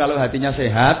 Orang itu kalau hatinya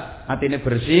sehat, hatinya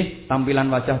bersih, tampilan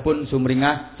wajah pun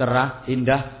sumringah, cerah,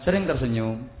 indah, sering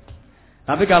tersenyum.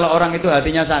 Tapi kalau orang itu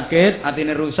hatinya sakit,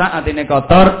 hatinya rusak, hatinya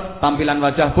kotor, tampilan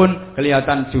wajah pun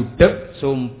kelihatan judek,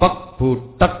 sumpek,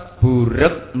 butek,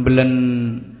 burek,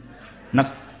 mblenek.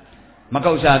 Maka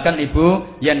usahakan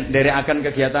ibu yang akan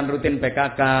kegiatan rutin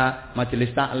PKK,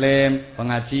 majelis taklim,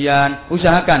 pengajian,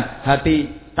 usahakan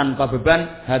hati tanpa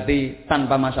beban, hati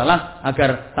tanpa masalah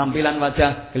agar tampilan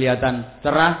wajah kelihatan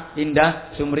cerah,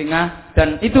 indah, sumringah,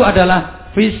 dan itu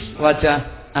adalah vis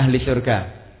wajah ahli surga.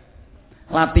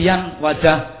 Latihan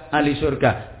wajah ahli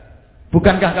surga.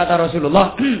 Bukankah kata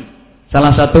Rasulullah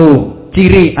salah satu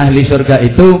ciri ahli surga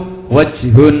itu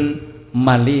wajhun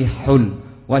malihun,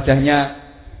 wajahnya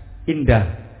indah,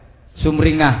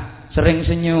 sumringah, sering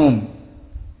senyum.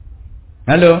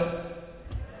 Halo,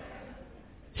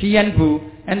 sian Bu,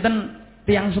 enten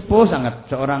tiang sepuh sangat,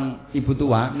 seorang ibu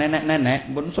tua,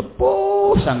 nenek-nenek pun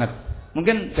sepuh sangat.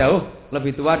 Mungkin jauh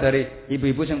lebih tua dari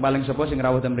ibu-ibu yang paling sepuh sing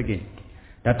rawuh ten mriki.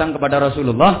 Datang kepada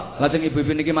Rasulullah, lajeng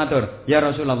ibu-ibu niki matur, "Ya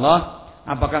Rasulullah,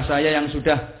 apakah saya yang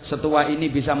sudah setua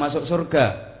ini bisa masuk surga?"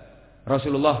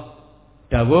 Rasulullah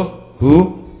dawuh, "Bu,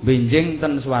 benjing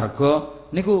ten swarga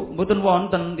niku mboten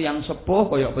wonten tiyang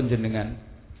sepuh kaya panjenengan."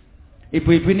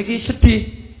 Ibu-ibu niki sedih,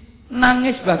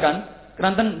 nangis bahkan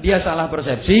keranten dia salah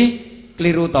persepsi,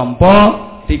 keliru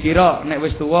tampa, dikira nek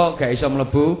wis tuwa gak iso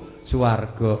mlebu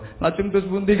swarga. Lajeng terus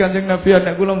pundi Kanjeng Nabi,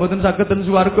 nek kula mboten saged ten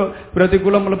swarga, berarti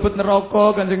kula mlebet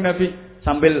neraka Kanjeng Nabi.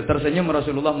 Sambil tersenyum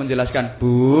Rasulullah menjelaskan,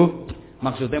 "Bu,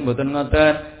 maksudnya mboten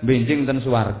ngoten, benjing ten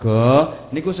swarga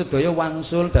niku sedaya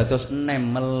wangsul dados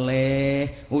enem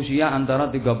melih, usia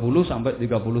antara 30 sampai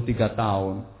 33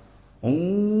 tahun.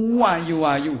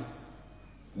 Ayu-ayu,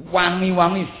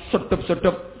 wangi-wangi,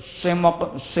 sedep-sedep,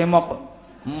 semok-semok,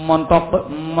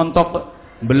 montok-montok,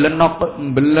 belenok,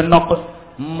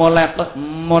 molek,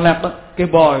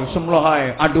 keboy,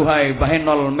 semlohai, aduhai,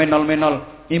 bahenol, menol,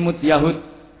 imut yahud,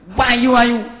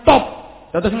 ayu-ayu, top.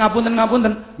 Dados ngapunten,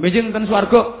 benjing ten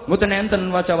swarga mboten enten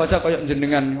wajah-wajah kaya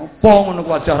jenengan. Apa ngono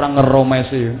wajah ra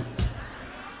ngeromesi.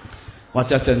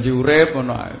 Wajah janji urip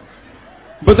ngono ae.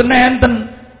 Mboten enten,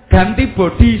 ganti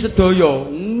bodi sedaya.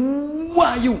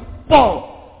 Wayu, po.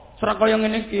 Sira kaya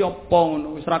ngene iki apa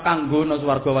ngono, wis ra kanggo nang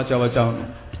swarga wajah-wajah ngono.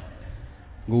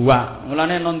 Gua,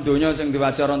 mulane nang donya sing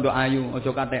diwajah rondo ayu,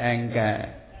 aja kate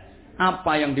engkek.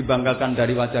 Apa yang dibanggakan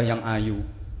dari wajah yang ayu?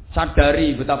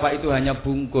 Sadari betapa itu hanya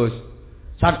bungkus.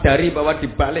 Sadari bahwa di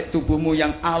balik tubuhmu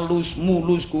yang alus,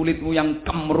 mulus, kulitmu yang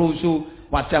kemrusu,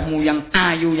 wajahmu yang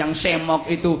ayu, yang semok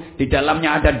itu, di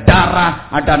dalamnya ada darah,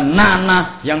 ada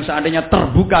nanah yang seandainya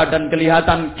terbuka dan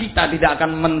kelihatan, kita tidak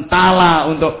akan mentala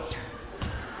untuk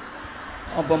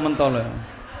apa mentala?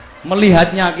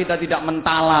 Melihatnya kita tidak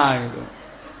mentala gitu.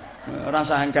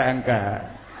 Rasa engke-engke.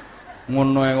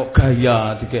 Ngono kok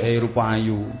gaya dikei rupa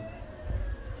ayu.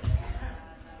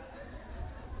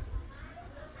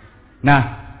 Nah,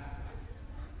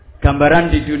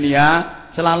 gambaran di dunia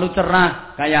selalu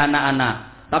cerah kayak anak-anak.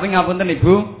 Tapi ngapunten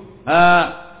Ibu,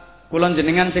 kula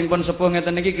jenengan sing pun sepuh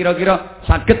ngeten niki kira-kira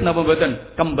saged napa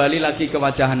mboten kembali lagi ke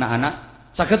wajah anak-anak?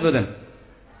 Saged mboten?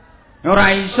 Ora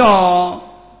iso.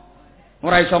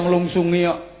 Ora iso mlungsungi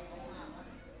kok.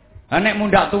 Lah nek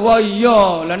mundak tuwa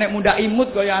iya, lah nek mundak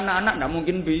imut kaya anak-anak ndak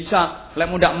mungkin bisa.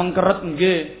 Lek mundak mengkeret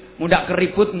nggih, mundak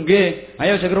keriput nggih.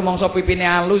 Ayo sing rumangsa pipine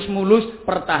alus mulus,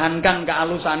 pertahankan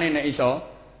kealusane nek iso.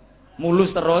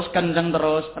 Mulus terus, kenceng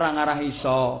terus, ora ngarah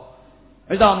iso.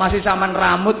 Wis to masih sampean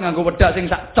rambut nganggo wedak sing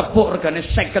sak cepuk regane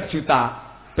 50 juta.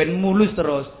 Ben mulus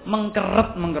terus,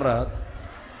 mengkeret.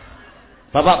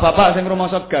 Bapak-bapak sing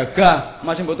rumangsa gagah,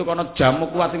 masih mbok tukono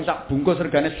jamu kuat sing sak bungkus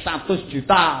regane 100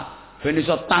 juta. Ben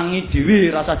iso tangi diri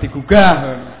rasa digugah.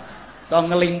 To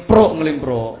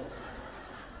ngelimpruk.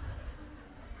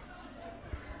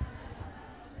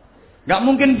 Enggak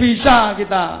mungkin bisa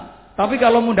kita. Tapi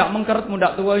kalau mundak mengkeret,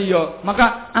 mundak tua iya,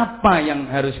 maka apa yang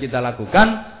harus kita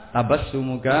lakukan?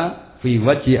 Tabassumuka fi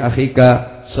wajhi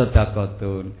akhika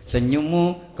shadaqatun.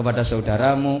 Senyummu kepada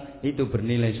saudaramu itu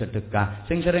bernilai sedekah.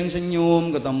 Sing sering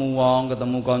senyum ketemu wong,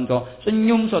 ketemu kanca,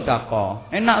 senyum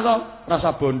sedekah. Enak to?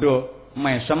 Rasa bondo,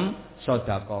 mesem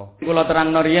sedekah. Kula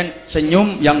terangno riyen,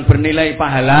 senyum yang bernilai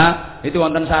pahala itu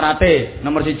wonten syarate.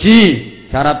 Nomor 1,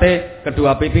 syarate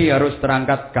kedua pipi harus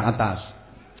terangkat ke atas.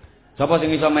 Sapa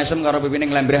sing iso mesem karo pipine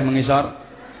nglembreh mengisor?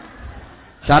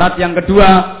 Syarat yang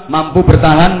kedua, mampu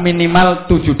bertahan minimal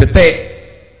 7 detik.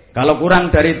 Kalau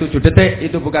kurang dari 7 detik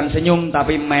itu bukan senyum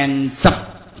tapi mencep.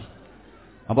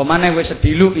 Apa maneh wis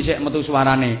sedilu isih metu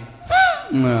suarane.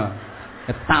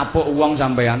 Ketapuk wong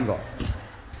sampean kok.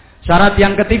 Syarat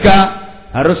yang ketiga,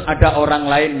 harus ada orang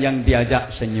lain yang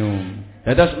diajak senyum.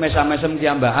 Dados mesam-mesem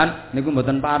kiambakan niku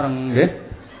mboten pareng nggih.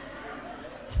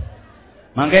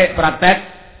 Mangke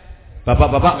praktek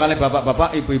bapak-bapak kali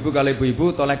bapak-bapak, ibu-ibu kali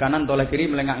ibu-ibu, toleh kanan toleh kiri,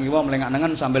 melengak ngiwa melengak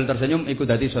nengen sambil tersenyum iku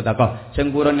dadi sedekah.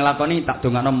 Sing purun nglakoni tak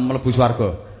dongakno mlebu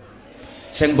swarga.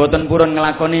 Sing boten purun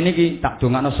nglakoni niki tak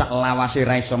dongakno sak lawase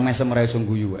ra iso mesem ra iso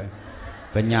guyu wae.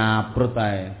 Ben nyaprut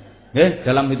ae. Nggih,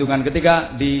 dalam hitungan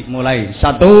ketiga dimulai.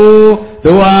 1, 2,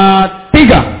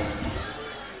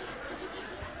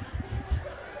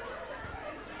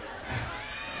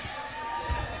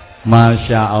 3.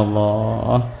 Masya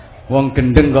Allah. Wong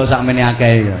gendeng kok sakmene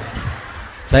akeh ya.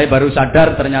 Saya baru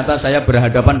sadar ternyata saya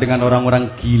berhadapan dengan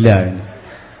orang-orang gila ini.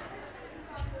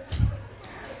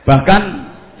 Bahkan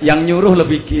yang nyuruh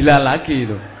lebih gila lagi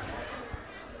itu.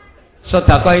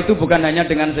 Sedekah itu bukan hanya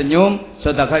dengan senyum,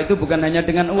 sedekah itu bukan hanya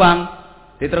dengan uang.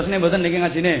 Diterusne mboten niki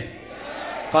ngajine.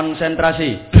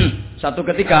 Konsentrasi. Satu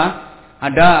ketika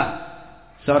ada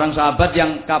seorang sahabat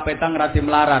yang kapetang radi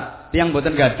melarat, tiyang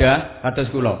mboten gadah kados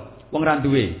kula. Wong ra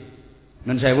duwe.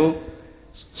 Nun sewu,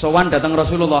 sowan datang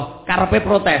Rasulullah, karepe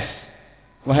protes.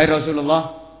 Wahai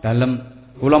Rasulullah, dalem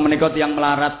kula menika tiyang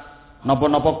melarat,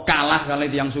 napa-napa kalah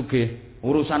kali tiyang sugih.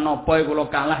 Urusan napa kula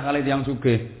kalah kali tiyang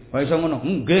sugih. Kok iso ngono?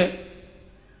 Nggih.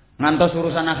 Ngantos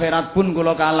urusan akhirat pun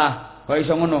kula kalah. Kok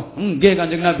iso ngono? Nggih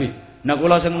Kanjeng Nabi. Nah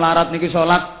kula sing melarat niki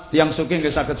salat, tiyang sugih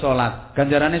nggih saged salat.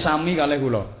 Ganjarane sami kalih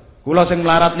kula. Kula sing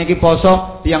melarat niki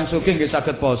poso, tiyang sugih nggih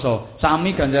saged poso.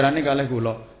 Sami ganjarane kalih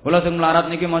kula. Kula sing melarat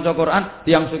niki maca Quran,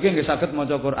 tiyang sugih nggih saged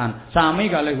maca Quran. Sami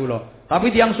kalih kula.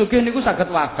 Tapi tiyang sugih niku saged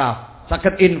wakaf,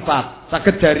 saged infak,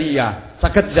 saged jariyah,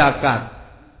 saged zakat,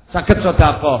 saged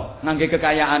sedekah ngangge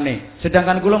kekayaane.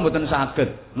 Sedangkan kula mboten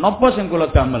saged. Napa sing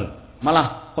kula damel?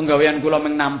 Malah penggawean kula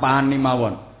mung nampani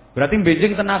mawon. Berarti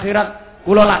benjing ten akhirat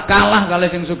kula lak kalah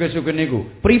kalih sing sugih-sugih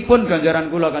niku. Pripun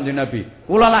ganjaran kula Kanjeng Nabi?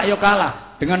 Kula lak yo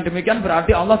kalah. Dengan demikian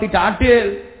berarti Allah tidak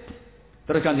adil.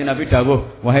 Terus Kanjeng Nabi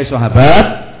dawuh, wahai sahabat,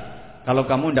 kalau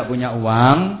kamu tidak punya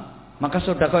uang, maka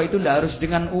sedekah itu tidak harus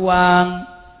dengan uang.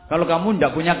 Kalau kamu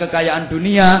tidak punya kekayaan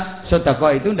dunia,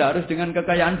 sedekah itu tidak harus dengan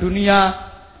kekayaan dunia.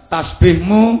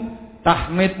 Tasbihmu,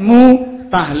 tahmidmu,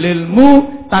 tahlilmu,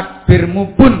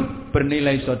 takbirmu pun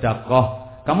bernilai sedekah.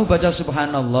 Kamu baca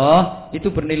subhanallah,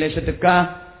 itu bernilai sedekah,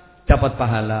 dapat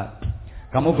pahala.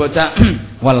 Kamu baca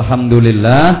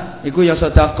walhamdulillah, iku ya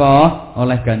sedekah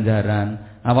oleh ganjaran.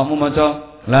 Awakmu maca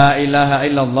la ilaha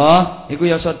illallah, iku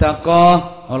ya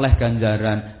sedekah oleh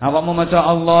ganjaran. Awakmu maca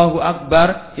Allahu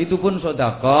akbar, itu pun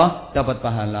sedekah, dapat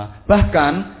pahala.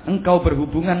 Bahkan engkau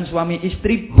berhubungan suami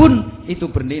istri pun itu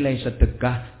bernilai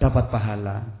sedekah, dapat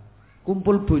pahala.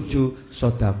 Kumpul bojo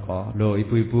sedekah. Lho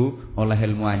ibu-ibu oleh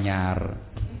ilmu anyar.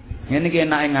 Ngene iki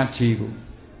enake ngaji ku.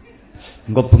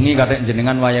 Engko bengi kathek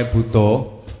jenengan wayahe buta.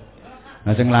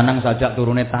 Nah sing lanang sajak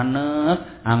turune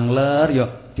tanek, angler yo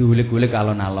diulik-ulik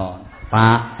alon-alon.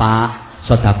 Pak,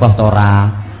 sedekah to ora?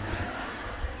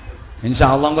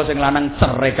 Insyaallah engko sing lanang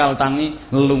cerekal tangi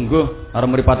nglungguh karo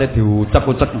mripate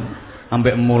diucek-ucek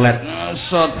ambek mulet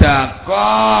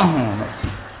sedekah.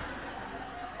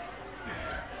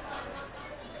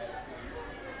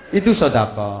 Itu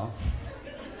sedekah.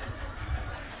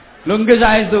 Lho nggih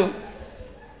saestu.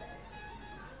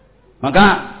 Maka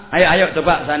ayo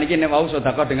coba saniki nek wau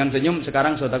sedekah dengan senyum,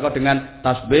 sekarang sedekah dengan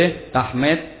tasbih,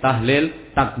 tahmid, tahlil,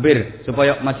 takbir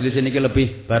supaya majelis ini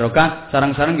lebih barokah.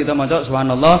 Sarang-sarang kita maca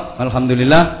subhanallah,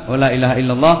 alhamdulillah, wala ilaha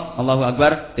illallah, Allahu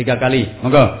akbar 3 kali.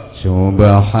 Monggo. Subhanallah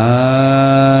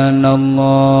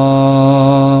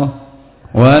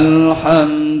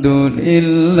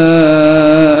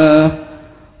walhamdulillah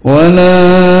wala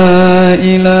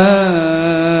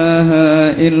ilaha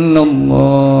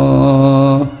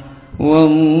illallah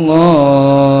wallahu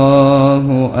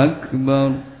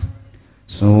akbar.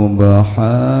 Subhanallah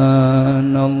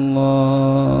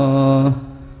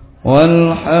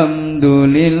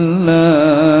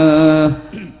walhamdulillah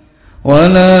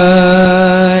wala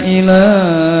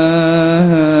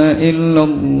ilaha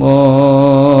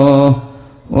illallah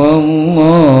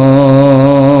wallahu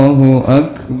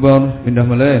akbar. Pindah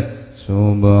malih.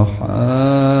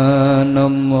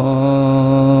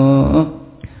 Subhanallah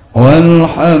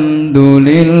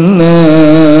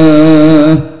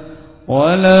walhamdulillah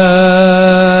wala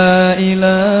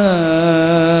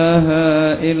ilaha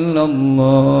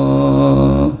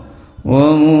illallah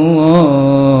wallahu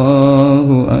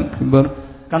akbar.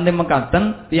 Kanthi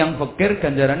mekaten tiyang fakir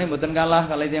ganjarane mboten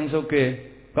kalah kalih tiyang sugih.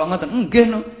 Kok ngoten?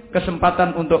 Nggih no.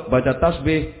 Kesempatan untuk baca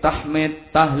tasbih,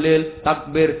 tahmid, tahlil,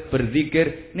 takbir,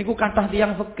 berzikir niku kathah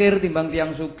tiyang fakir timbang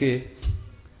tiyang sugih.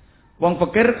 Wong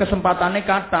fakir kesempatane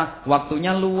kathah,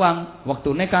 waktunya luang,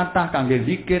 waktune kathah kangge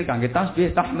zikir, kangge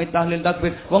tasbih, tahmid, tahlil,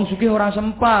 takbir. Wong sugih ora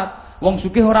sempat, wong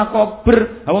sugih ora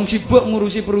kober, wong sibuk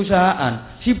ngurusi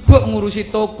perusahaan, sibuk ngurusi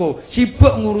toko,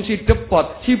 sibuk ngurusi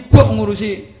depot, sibuk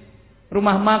ngurusi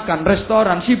rumah makan,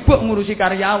 restoran, sibuk ngurusi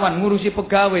karyawan, ngurusi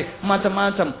pegawai,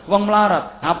 macam-macam. Wong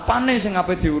melarat, apane sing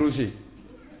ape diurusi?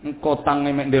 Engko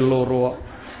tange mek ndek loro.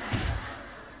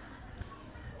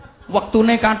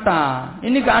 Waktune kata,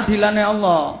 ini keadilannya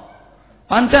Allah.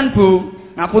 Pancen Bu,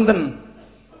 ngapunten.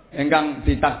 Ingkang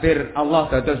ditakdir Allah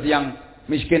dados tiyang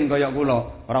miskin kaya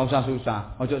kula, ora usah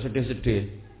susah, aja sedih-sedih.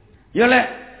 Ya lek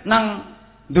nang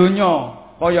donya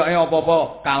koyoke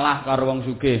apa-apa kalah karo wong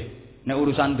sugih. Nek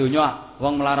urusan donya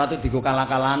wong melarat itu digo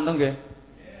kalah-kalahan to nggih.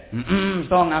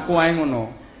 Stong aku ae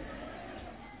ngono.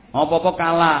 Apa-apa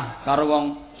kalah karo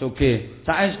wong sugih.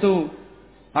 Saestu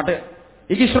atik.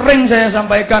 Iki sering saya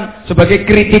sampaikan sebagai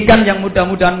kritikan yang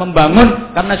mudah-mudahan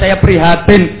membangun karena saya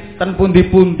prihatin ten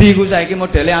pundi-pundi ku saiki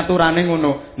modele aturane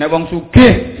ngono. Nek wong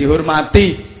sugih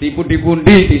dihormati,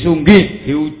 dipundi-pundi, disunggi,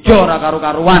 diujo ora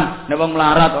karu-karuan. Nek wong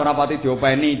melarat ora pati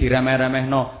diopeni,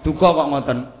 diremeh-remehno. Duka kok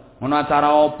ngoten. Ono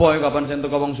acara apa iki kapan sentuh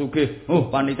wong sugih?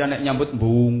 Panitia nek nyambut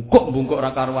bungkuk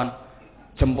ora karuan.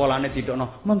 Jempolane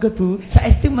didokno. Mangga Bu,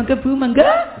 saestu mangga Bu,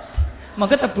 mangga.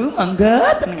 Mangga ta Bu,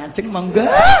 mangga, ten ngajeng mangga.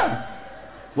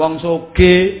 Wong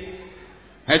sugih.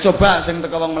 Coba sing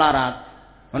teko wong melarat.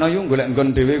 Ngono yu golek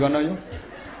nggon dhewe kono yu.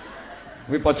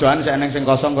 Kuwi pojokan sik eneng sing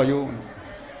kosong kok yu.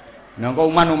 Nek engko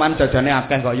uman-uman jajane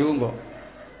akeh kok yu engko.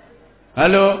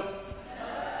 Halo.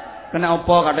 Kena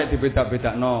apa kathek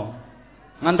dibedak-bedakno?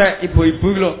 Ngantek ibu-ibu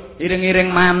lho,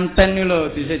 iring-iring manten iki lho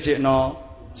disejekno.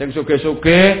 Sing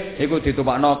sugih-sugih iku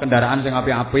ditupakno kendaraan sing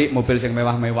apik-apik, mobil sing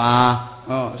mewah-mewah.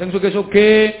 Sing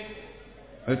sugih-sugih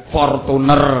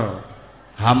Fortuner,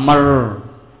 Hammer,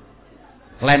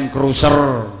 Land Cruiser,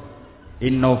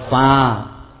 Innova,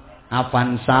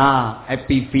 Avanza,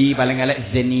 EPV paling elek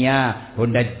Xenia,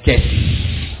 Honda Jazz.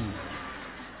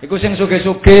 Iku sing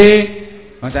sugih-sugih.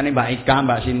 Maksane Mbak Ika,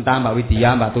 Mbak Sinta, Mbak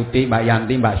Widya, Mbak Tuti, Mbak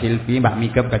Yanti, Mbak Silvi, Mbak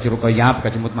Mika, Mbak Rukoyah,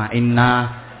 Mbak Mutmainnah.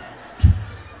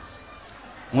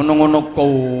 Ngono-ngono ku.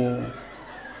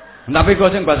 Tapi kok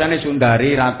sing basane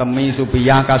Sundari, Ratemi,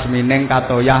 Supiyah, Kasmineng,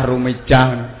 Katoyah, Rumijah.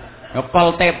 Ya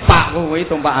kol tepak kuwi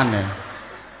tumpakane.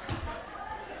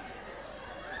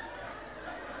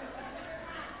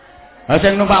 Lah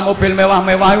sing numpak mobil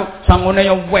mewah-mewah iku sangune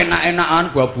ya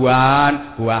enak-enakan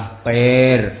buah-buahan, buah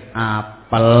pir,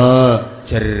 apel,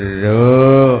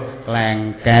 jeruk,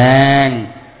 lengkeng,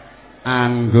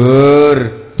 anggur,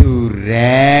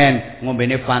 duren,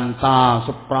 ngombene Fanta,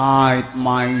 Sprite,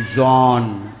 Maison.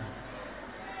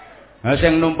 Lah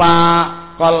sing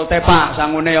numpak kol tepak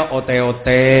sangune ya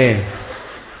ote-ote,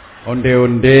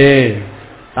 onde-onde,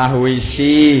 tahu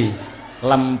isi,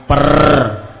 lemper,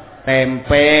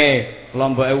 tempe,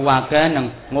 lomboke akeh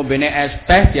nang ngombene es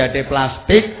teh diade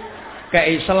plastik,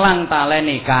 kei selang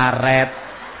taleni karet,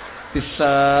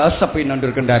 disesepi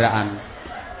nondur kendaraan.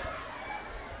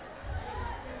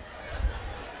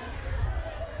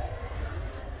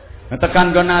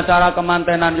 Tekan nggon acara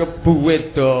kemantenan yo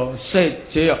buwedo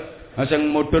seje yo.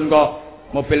 Sing mudhun kok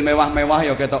mobil mewah-mewah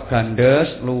ya ketok gandes,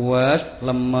 luwes,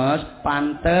 lemes,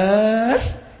 pantes.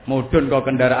 Mudhun kok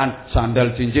kendaraan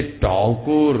sandal jinjit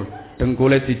daukur,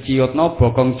 dengkule diciutno,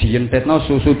 bokong dientetno,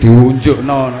 susu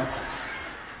diunjukno.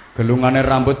 Gelungane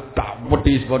rambut tak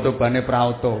wedhis padha bane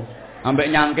prauto.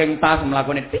 Ambek nyangking tas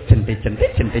mlakune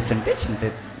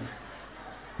jentit.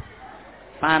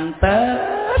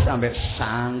 Pantes ambek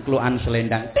sangkluan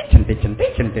selendang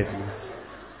jentit.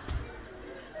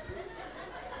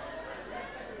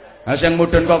 Lah sing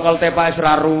mudhun kokol tepak wis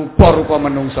ora rupa-rupa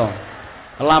menungso.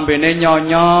 Lambene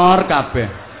nyonyor kabeh.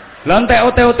 Lah entek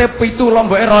ote-ote 7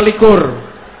 lomboke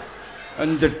 22.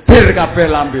 Njedir kabeh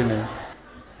lambene.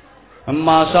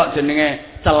 Mosok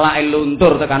jenenge celake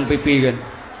luntur tekan pipi kan.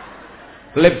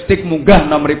 Lipstik munggah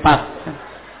nomor 4.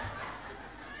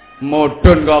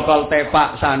 Mudhun kokol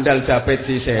tepak sandal jabit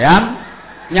sisean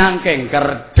nyangking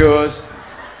kerdus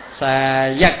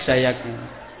sayek.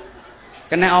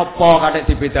 Kena apa katik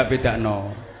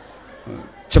dibeda-bedakno.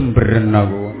 Jemberen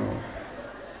aku ngono.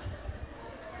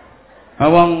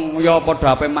 Wong ya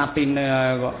padha ape matine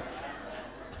kok.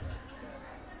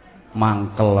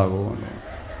 Mangkel aku ngono.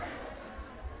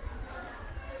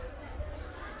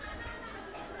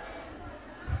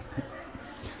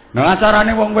 Nah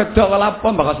acarane wong wedok kok apa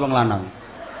bakas wong lanang.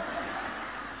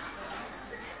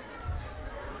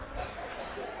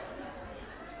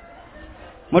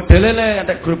 Modele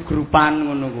ada grup-grupan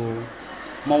ngono ku.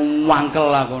 Mau wangkel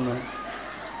lah ngono.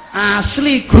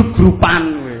 Asli grup-grupan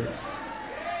kowe.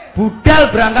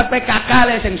 Budal berangkat PKK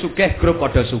le sing sugih grup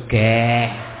padha sugih.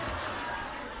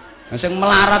 Nah sing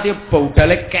melarat ya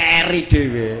budale keri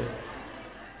dhewe.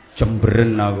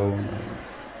 Jemberen aku.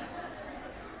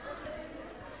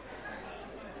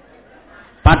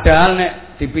 Padahal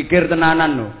nek dipikir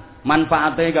tenanan lho,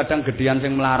 manfaatnya kadang gedean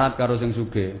sing melarat karo sing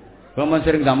sugih. Kalau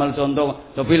sering damel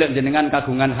contoh, coba lek jenengan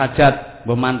kagungan hajat,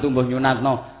 mbah mantu mbah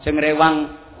nyunatno, sing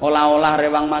rewang olah-olah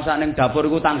rewang masak ning dapur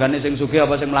iku tanggane sing sugih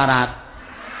apa sing melarat?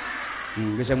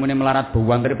 Iki sing muni melarat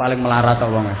buang dari paling melarat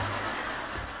kok wong.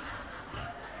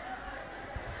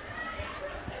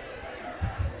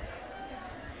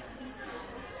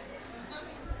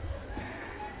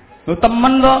 Lho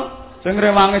temen to, sing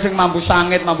rewange sing mambu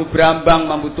sangit, mambu brambang,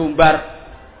 mambu tumbar.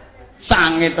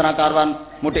 Sangit ora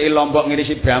karuan muthiki lombok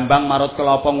ngirisi brambang marut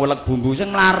kelopong welek bumbu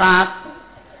sing melarat.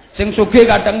 Sing sugih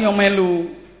kadang yo melu,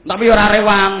 tapi ora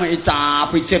rewang,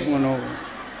 icap-icip ngono.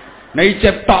 Nek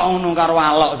icip tok ngono karo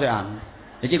alok sean.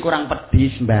 Iki kurang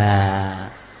pedis,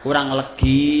 Mbak. Kurang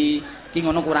legi, iki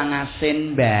ngono kurang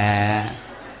asin, Mbak.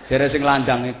 Jare sing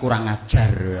landange kurang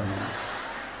ajar.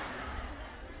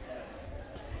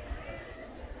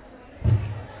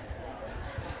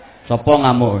 Sopo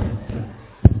ngamuk?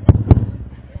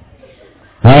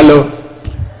 Halo.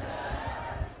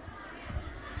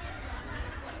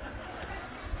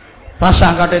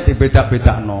 Pasangkate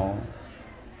dibeda-bedakno.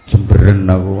 Jemberen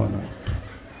aku ngono.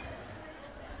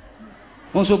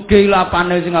 Wong sugih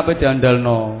lapane sing ape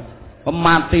diandalno.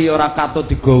 Mati ora katut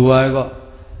digawa kok.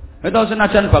 Itu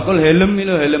senajan bakul helm iki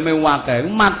lho, helme akeh.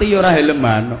 Mati ora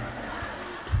helman.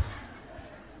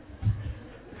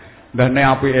 Dene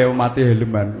apike mati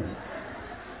helman.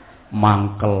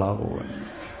 Mangkel aku.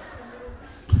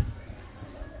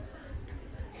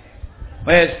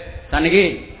 Wes,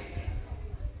 saniki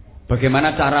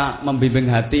bagaimana cara membimbing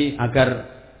hati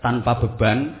agar tanpa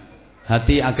beban,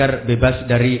 hati agar bebas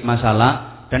dari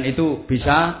masalah, dan itu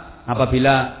bisa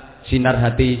apabila sinar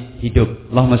hati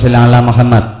hidup. Allahumma sholli ala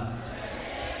Muhammad.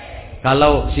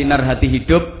 Kalau sinar hati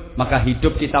hidup, maka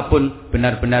hidup kita pun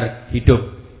benar-benar hidup.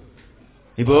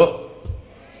 Ibu,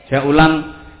 saya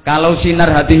ulang, kalau sinar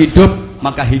hati hidup,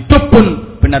 maka hidup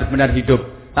pun benar-benar hidup.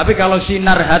 Tapi kalau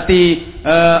sinar hati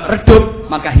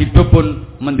redup, maka hidup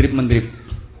pun mendrip-mendrip.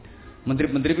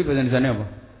 Mendrip-mendrip itu bahasa Indonesia apa?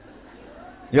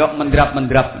 Yuk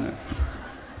mendrap-mendrap.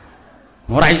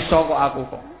 Ora iso kok aku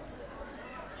kok.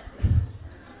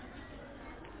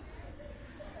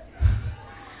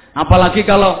 Apalagi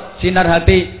kalau sinar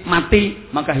hati mati,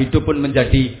 maka hidup pun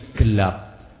menjadi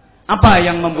gelap. Apa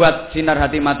yang membuat sinar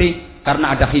hati mati?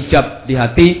 Karena ada hijab di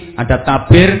hati, ada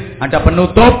tabir, ada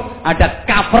penutup, ada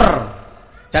cover.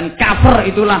 Dan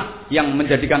cover itulah yang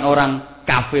menjadikan orang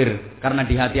kafir, karena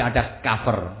di hati ada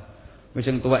cover. Wis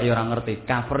sing tuwek ya ora ngerti.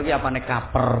 Cover iki apane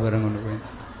kaper bareng ngono kuwi.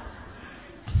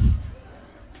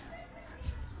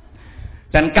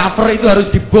 Dan cover itu harus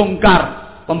dibongkar.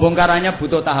 Pembongkarannya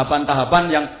butuh tahapan-tahapan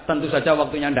yang tentu saja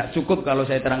waktunya tidak cukup kalau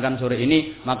saya terangkan sore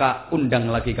ini, maka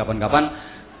undang lagi kapan-kapan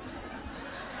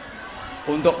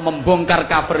untuk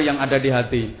membongkar cover yang ada di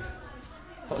hati.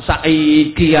 Kok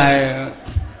saiki ae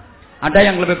Ada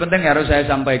yang lebih penting yang harus saya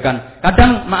sampaikan.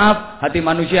 Kadang maaf, hati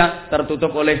manusia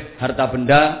tertutup oleh harta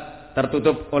benda,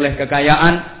 tertutup oleh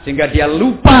kekayaan, sehingga dia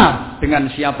lupa dengan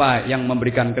siapa yang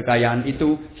memberikan kekayaan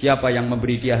itu, siapa yang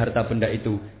memberi dia harta benda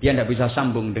itu. Dia tidak bisa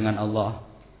sambung dengan Allah.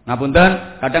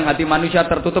 Ngapunten, kadang hati manusia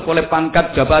tertutup oleh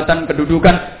pangkat, jabatan,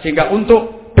 kedudukan, sehingga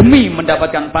demi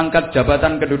mendapatkan pangkat,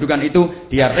 jabatan, kedudukan itu,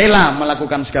 dia rela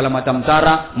melakukan segala macam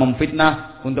cara,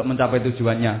 memfitnah untuk mencapai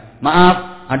tujuannya. Maaf,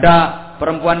 ada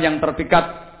perempuan yang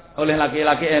terpikat oleh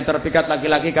terpikat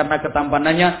laki-laki karena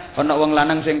ketampanannya, ana wong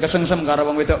lanang sing kesengsem karo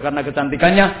wong wedok karena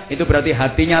kecantikannya, itu berarti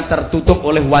hatinya tertutup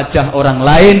oleh wajah orang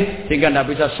lain sehingga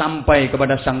tidak bisa sampai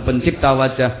kepada sang pencipta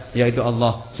wajah, yaitu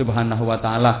Allah Subhanahu wa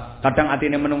taala. Kadang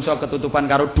atine menungso ketutupan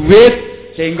karo duit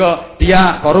sehingga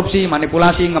dia korupsi,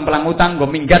 manipulasi, ngemplang utang, nggo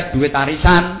minggat duit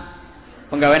arisan,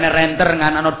 penggaweane renter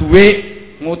nganano duit,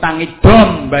 ngutangi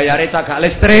dom, bayare cagak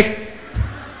listrik.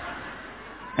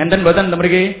 Enten mboten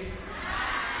mriki?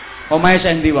 Omahe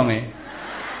sendi wonge.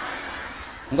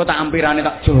 Engko tak ampirane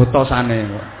tak jotosane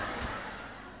kok.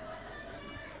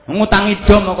 Ngutangi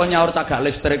dom kok nyaur cagak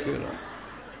listrik kuwi lho.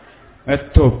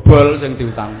 Dobol sing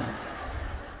diutang.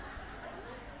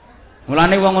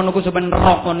 Mulane wong ngono ku sampeyan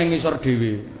neraka ning ngisor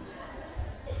dhewe.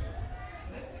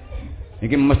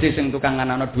 Iki mesti sing tukang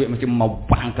nganakno dhuwit mesti mau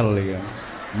pangkel ya.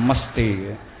 Mesti.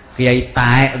 Kiai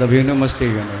taek to biyen mesti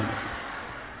ngono.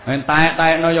 Yen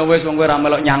taek-taekno ya wis wong kowe ora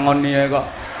melok nyangoni kok.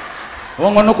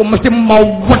 Wong ngono ku mesti mau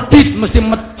wedhit, mesti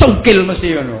mecungkil mesti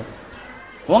ngono.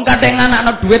 Wong kadang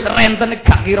anakno dhuwit rentene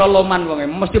gak kira loman wonge,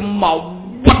 mesti mau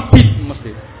wedhit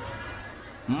mesti.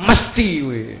 Mesti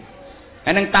kuwi.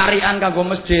 Eneng tarikan kanggo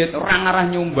masjid, ora ngarah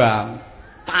nyumbang.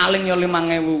 Paling ya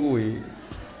 5.000 kuwi.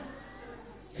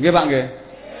 Nggih, Pak nggih.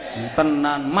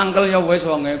 Tenan, mangkel ya wis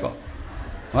wonge kok.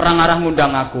 Ora ngarah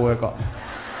ngundang aku kok.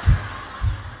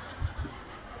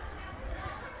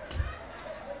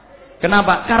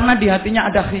 Kenapa? Karena di hatinya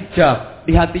ada hijab,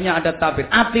 di hatinya ada tabir,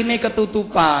 atine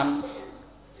ketutupan.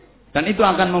 Dan itu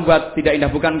akan membuat tidak indah,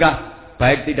 bukankah?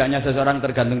 Baik tidaknya seseorang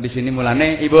tergantung di sini.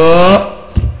 Mulane, Ibu,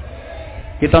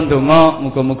 kita ndonga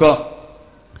muga-muga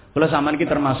kula sampean iki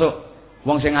termasuk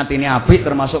wong sing atine apik,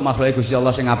 termasuk makhluk Gusti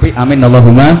Allah sing apik. Amin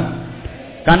Allahumma.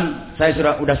 Kan saya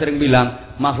udah sering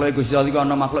bilang, makhluk Gusti Allah iku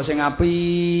ana makhluk sing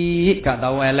apik, gak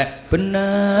tau elek,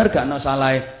 bener gak ono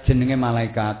salah, jenenge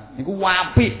malaikat. Niku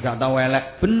apik, gak tau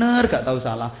elek, bener gak tau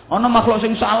salah. Ana makhluk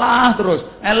sing salah terus,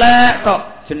 elek tok,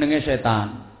 jenenge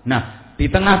setan. Nah, di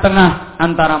tengah-tengah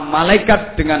antara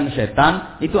malaikat dengan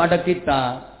setan itu ada kita,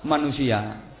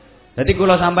 manusia. Jadi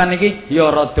kula sampean niki ya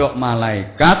rada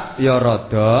malaikat, ya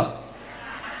rada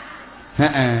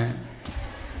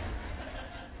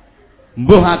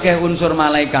mbuh akeh unsur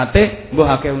malaikate, mbuh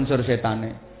akeh unsur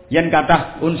setane. Yen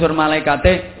kathah unsur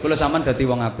malaikate, kula sampean dadi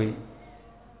wong apik.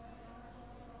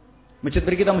 Masjid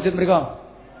mriki ta masjid mriko?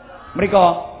 Mriko.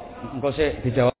 Engko sik dijawab.